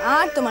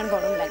 আর তোমার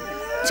গরম লাগবে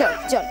না। চল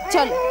চল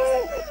চল।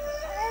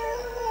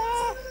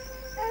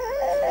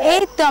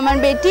 এই তো আমার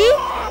বেটি,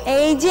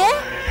 এই যে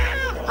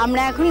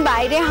আমরা এখন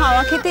বাইরে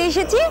হাওয়া খেতে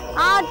এসেছি,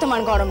 আর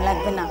তোমার গরম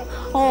লাগবে না।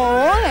 ও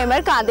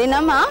এবার কাঁদে না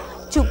মা,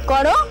 চুপ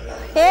করো।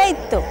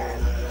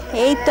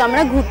 এই তো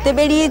আমরা ঘুরতে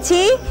বেরিয়েছি,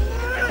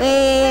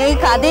 এই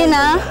কাঁদে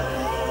না।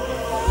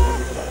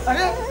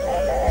 আরে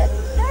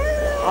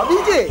আমি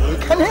যে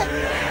এখানে।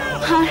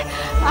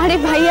 আরে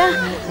ভাইয়া,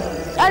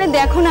 আরে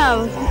দেখো না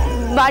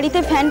বাড়িতে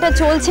ফ্যানটা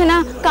চলছে না,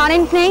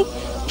 কারেন্ট নেই,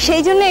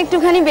 সেই জন্য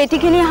একটুখানি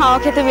বেটিকে নিয়ে হাওয়া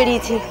খেতে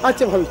বেরিয়েছি।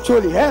 আচ্ছা ভালো,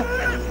 চলি। হ্যাঁ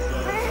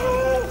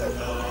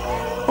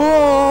ও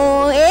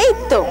এই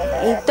তো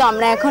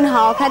আমরা এখন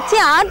হাওয়া খাচ্ছি,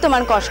 আর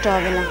তোমার কষ্ট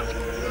হবে না।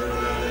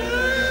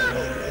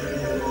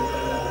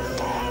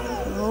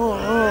 ও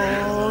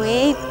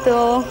এই তো।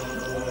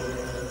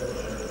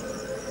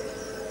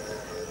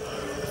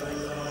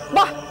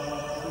 বাহ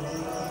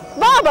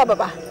বাহ বাহ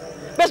বাহ,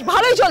 বেশ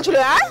ভালোই চলছিল।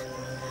 হ্যাঁ,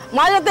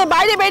 মাঝরাতে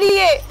বাইরে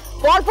বেরিয়ে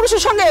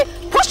পরপুরুষের সঙ্গে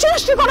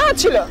ফষ্টি করা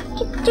হচ্ছিল।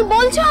 কি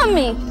বলছো?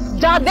 আমি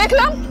যা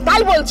দেখলাম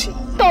তাই বলছি।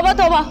 তবা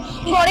তবা,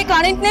 ঘরে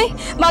কারেন্ট নেই,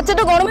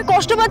 বাচ্চাটা গরমে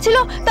কষ্ট পাচ্ছিল,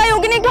 তাই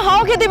ওকে নিয়ে একটু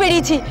হাওয়া খেতে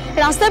বেরিয়েছি।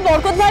 রাস্তায়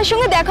বরকত ভাইয়ের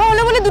সঙ্গে দেখা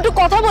হলো বলে দুটো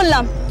কথা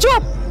বললাম।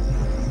 চুপ,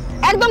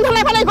 একদম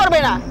ধানাই করবে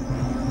না।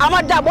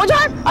 আমার যা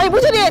বোঝার আমি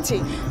বুঝে দিয়েছি।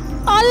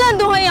 আল্লাহ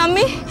দোহাই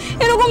আমি,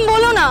 এরকম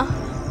বলো না।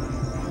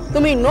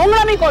 তুমি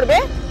নোংরামি করবে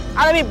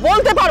আর আমি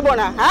বলতে পারবো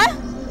না। হ্যাঁ,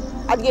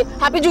 আজকে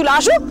হাফিজুল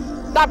আসুক,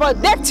 তারপর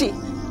দেখছি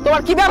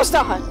তোমার কি ব্যবস্থা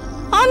হয়।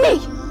 আমি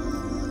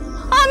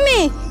আমি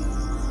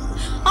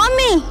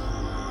আমি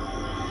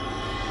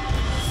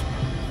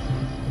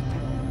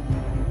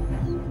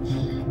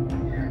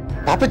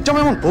বাপের জামা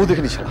এমন বউ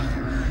দেখিনি শালা।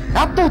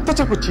 এত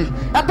অত্যাচার করছি,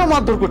 এত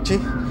মারধর করছি,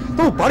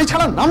 তো বাড়ি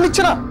ছাড়ার নাম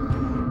নিচ্ছে না।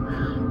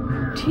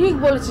 ঠিক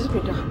বলেছিস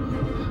বেটা।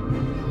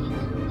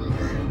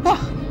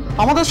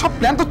 আমাদের সব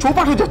প্ল্যান তো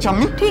চৌপাট হয়ে যাচ্ছে।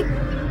 আমি ঠিক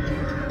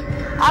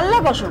আল্লাহ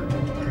কসম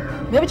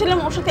ভেবেছিলাম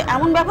ওর সাথে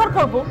এমন ব্যবহার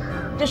করব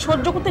যে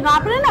সহ্য করতে না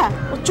পারে না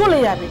ও চলে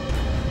যাবে,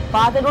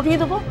 পাতে রটিয়ে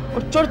দেবো,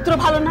 ওর চরিত্র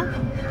ভালো না,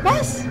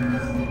 ব্যাস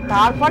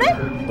তারপরে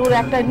তোর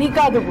একটা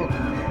নিকা দেবো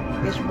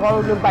বেশ বড়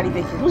লোক বাড়ি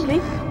দেখি, বুঝলি?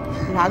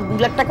 লাখ 2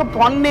 লাখ টাকা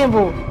পণ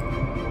নেবো।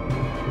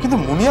 কিন্তু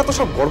মুনিয়া তো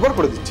সব গড়বড়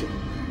করে দিচ্ছে।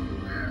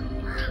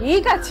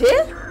 ঠিক আছে,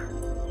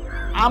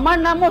 আমার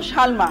নামও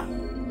সালমা,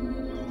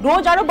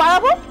 রোজ আরো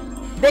বাড়াবো,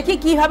 দেখি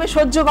কিভাবে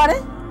সহ্য করে।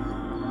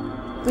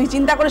 তুই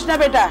চিন্তা করিস না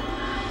বেটা।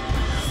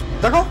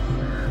 দেখো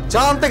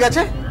চা আনতে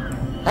গেছে,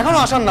 এখনো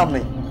আসার নাম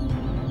নেই।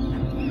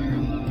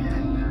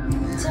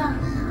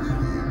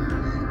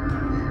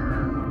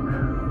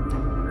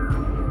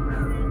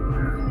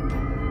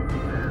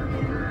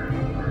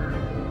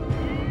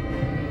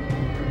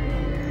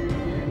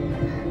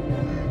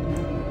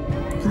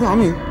 কিন্তু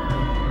আমি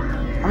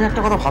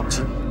একটা কথা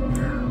ভাবছি,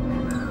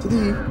 যদি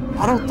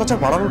আরো অত্যাচার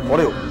বাড়ানোর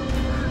পরেও,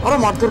 আরো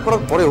মারধর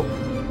করার পরেও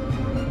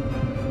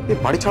এই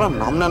বাড়ি ছাড়ার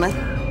নাম না নেয়,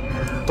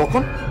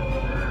 তখন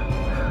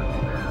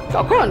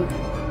তখন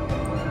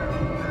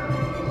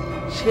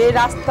সে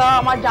রাস্তা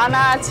আমার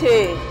জানা আছে,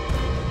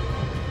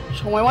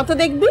 সময় মতো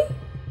দেখবি।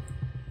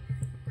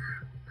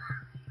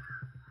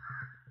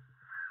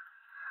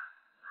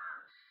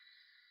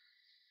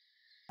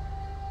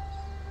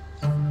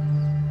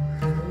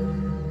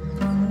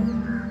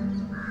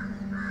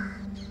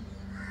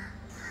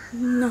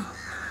 না,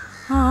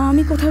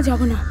 আমি কোথাও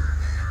যাব না।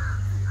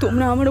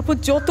 তোমরা আমার উপর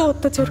যত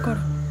অত্যাচার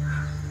করো,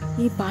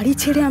 এই বাড়ি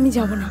ছেড়ে আমি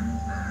যাব না।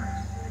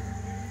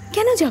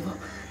 কেন যাব?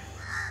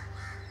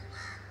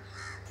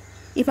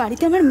 এই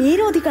বাড়িতে আমার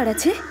মেয়েরও অধিকার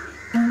আছে।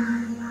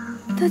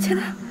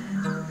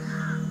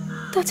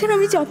 তাছাড়া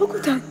আমি যাব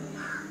কোথায়?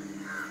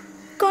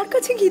 কার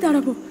কাছে গিয়ে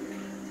দাঁড়াবো?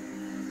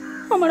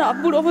 আমার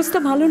আব্বুর অবস্থা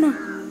ভালো না,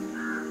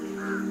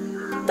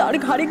 তার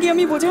ঘাড়ে গিয়ে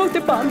আমি বোঝা হতে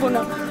পারবো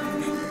না।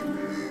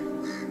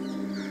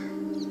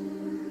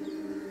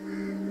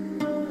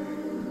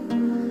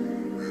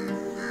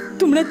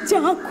 তোমরা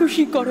যা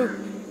খুশি করো,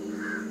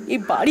 এই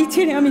বাড়ি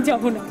ছেড়ে আমি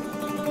যাব না,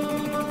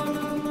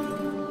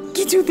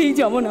 কিছুতেই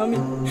যাব না।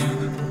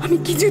 আমি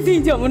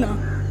কিছুতেই যাব না,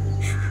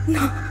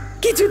 না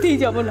কিছুতেই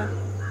যাব না।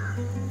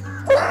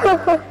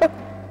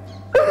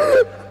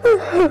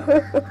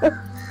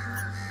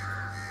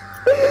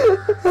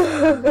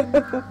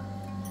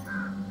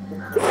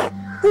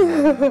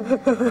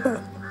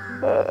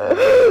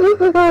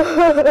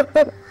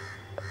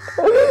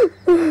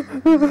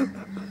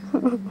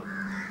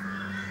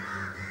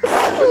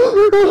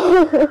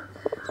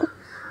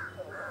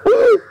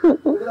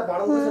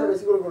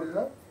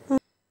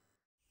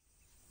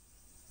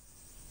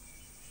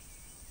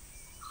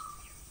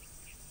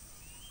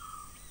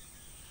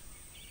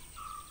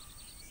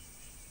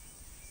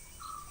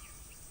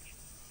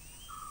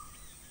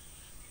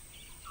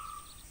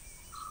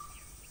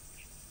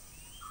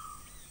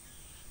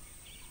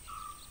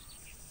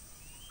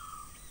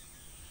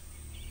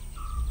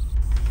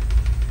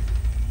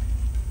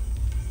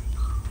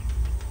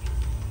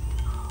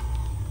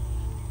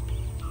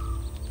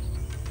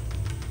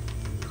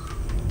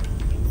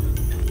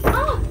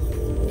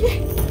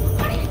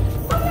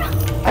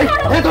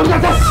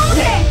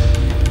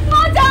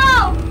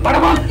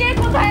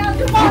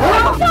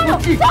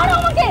 কি? ছাড়ো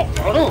আমাকে,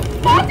 ছাড়ো।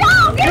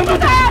 বাঁচাও, কে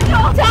কোথায় আছো?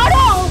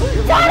 ছাড়ো,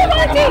 ছাড়ো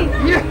বলছি।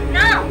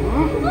 না,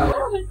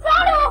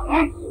 ছাড়ো,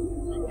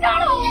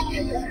 ছাড়ো,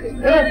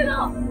 ছেড়ে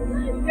দাও,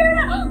 ছেড়ে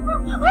দাও।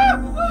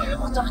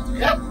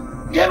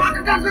 কে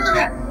মাকে ডাকবে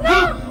তুমি?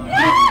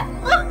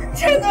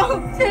 ছেড়ে দাও,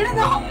 ছেড়ে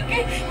দাও আমাকে,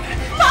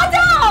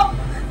 বাঁচাও,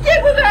 কে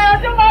কোথায়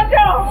আছো?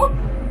 বাঁচাও,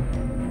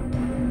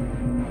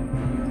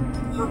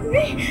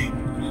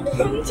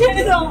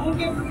 ছেড়ে দাও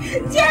আমাকে,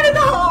 ছেড়ে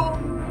দাও,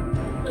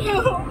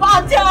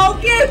 বাঁচাও,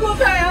 কে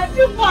কোথায়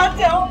আছো?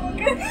 বাঁচাও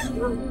আমাকে,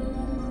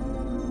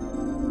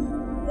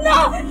 না,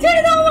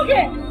 ছেড়ে দাও আমাকে,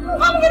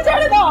 আমাকে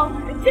ছেড়ে দাও,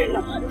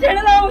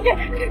 ছেড়ে দাও আমাকে,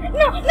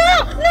 না না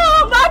না,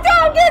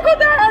 বাঁচাও, কে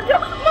কোথায় আছো?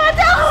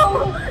 বাঁচাও,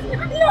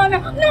 না না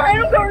না,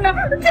 এরকম করো না,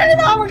 ছেড়ে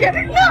দাও আমাকে,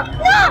 না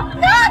না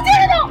না,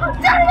 ছেড়ে দাও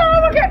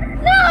আমাকে,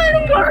 না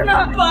এরকম করো না,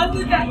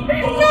 বাঁচতে চাই,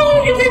 না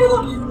আমাকে ছেড়ে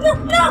দাও, না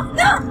না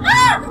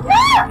না,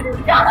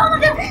 ছাড়ো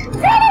আমাকে,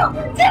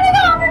 ছেড়ে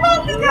দাও, আমি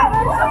বাঁচতে চাই,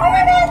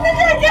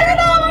 ছেড়ে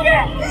দাও আমাকে,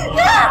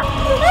 না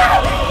না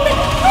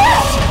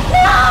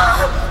না,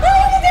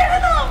 আমাকে ছেড়ে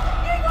দাও,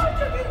 কি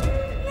করছো তুমি?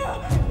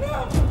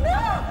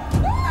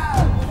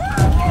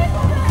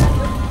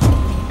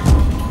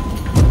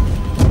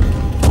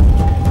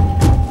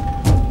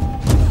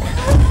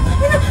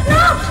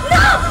 না না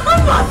না,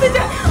 আমি বাঁচতে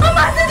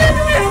চাই,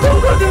 তুমি এরকম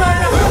করতে পারো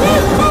না,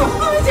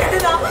 আমি ছেড়ে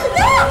দাও,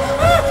 না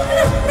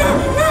না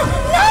না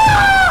না,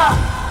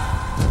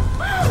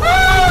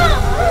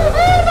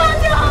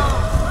 বাঁচাও,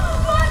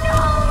 বাঁচাও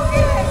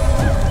আমাকে,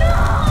 না,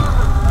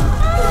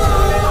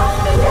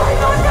 বাঁচতে চাই,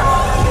 বাঁচাও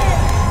আমাকে,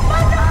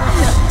 বাঁচাও।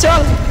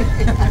 চল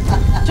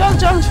চল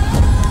চল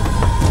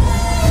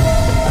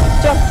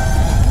চল,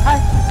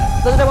 আয়,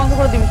 দরজাটা বন্ধ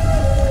করে দিবি।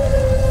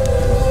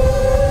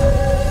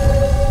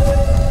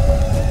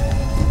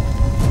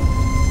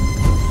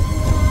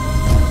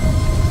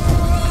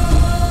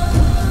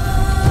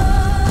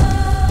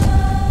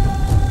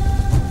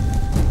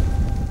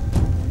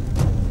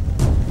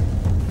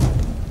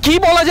 কি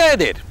বলা যায়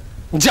এদের?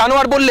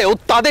 জানোয়ার বললেও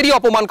তাদেরই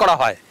অপমান করা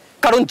হয়,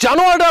 কারণ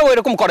জানোয়াররাও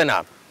এরকম করে না।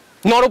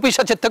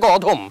 নরপিশাচের থেকে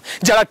অধম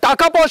যারা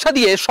টাকা পয়সা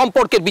দিয়ে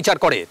সম্পর্কের বিচার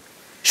করে।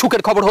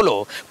 সুখের খবর হলো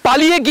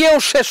পালিয়ে গিয়েও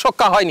শেষ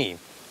রক্ষা হয়নি,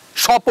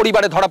 সব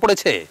পরিবারে ধরা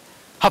পড়েছে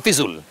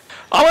হাফিজুল।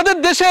 আমাদের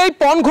দেশে এই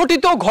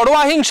পণঘটিত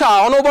ঘরোয়া হিংসা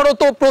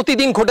অনবরত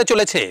প্রতিদিন ঘটে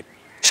চলেছে।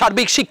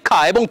 সার্বিক শিক্ষা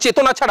এবং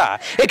চেতনা ছাড়া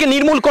একে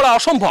নির্মূল করা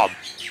অসম্ভব।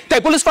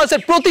 তাই পুলিশ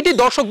ফাইলসের প্রতিটি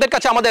দর্শকদের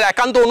কাছে আমাদের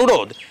একান্ত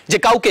অনুরোধ যে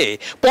কাউকে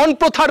পণ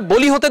প্রথার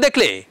বলি হতে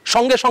দেখলে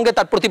সঙ্গে সঙ্গে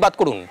তার প্রতিবাদ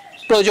করুন,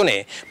 প্রয়োজনে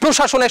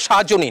প্রশাসনের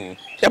সাহায্য নিন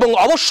এবং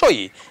অবশ্যই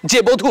যে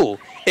বধূ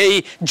এই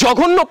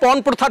জঘন্য পণ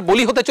প্রথার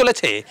বলি হতে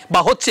চলেছে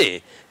বা হচ্ছে,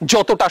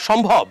 যতটা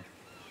সম্ভব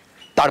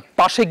তার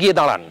পাশে গিয়ে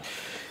দাঁড়ান।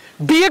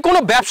 বিয়ে কোনো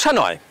ব্যবসা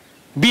নয়,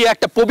 বিয়ে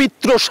একটা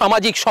পবিত্র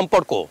সামাজিক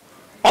সম্পর্ক।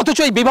 অথচ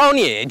এই বিবাহ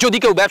নিয়ে যদি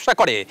কেউ ব্যবসা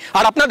করে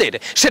আর আপনাদের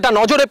সেটা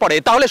নজরে পড়ে,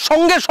 তাহলে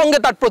সঙ্গে সঙ্গে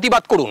তার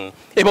প্রতিবাদ করুন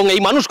এবং এই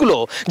মানুষগুলো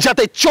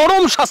যাতে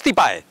চরম শাস্তি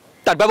পায়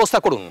তার ব্যবস্থা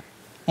করুন।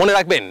 মনে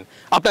রাখবেন,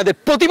 আপনাদের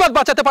প্রতিবাদ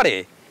বাঁচাতে পারে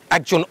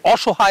একজন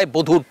অসহায়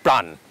বধূর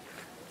প্রাণ।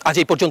 আজ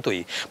এই পর্যন্তই,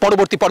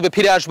 পরবর্তী পর্বে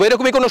ফিরে আসবো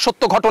এরকমই কোনো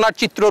সত্য ঘটনার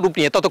চিত্ররূপ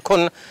নিয়ে।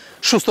 ততক্ষণ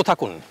সুস্থ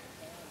থাকুন,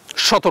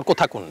 সতর্ক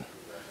থাকুন,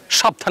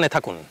 সাবধানে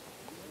থাকুন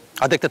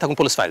আর দেখতে থাকুন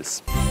পুলিশ ফাইলস।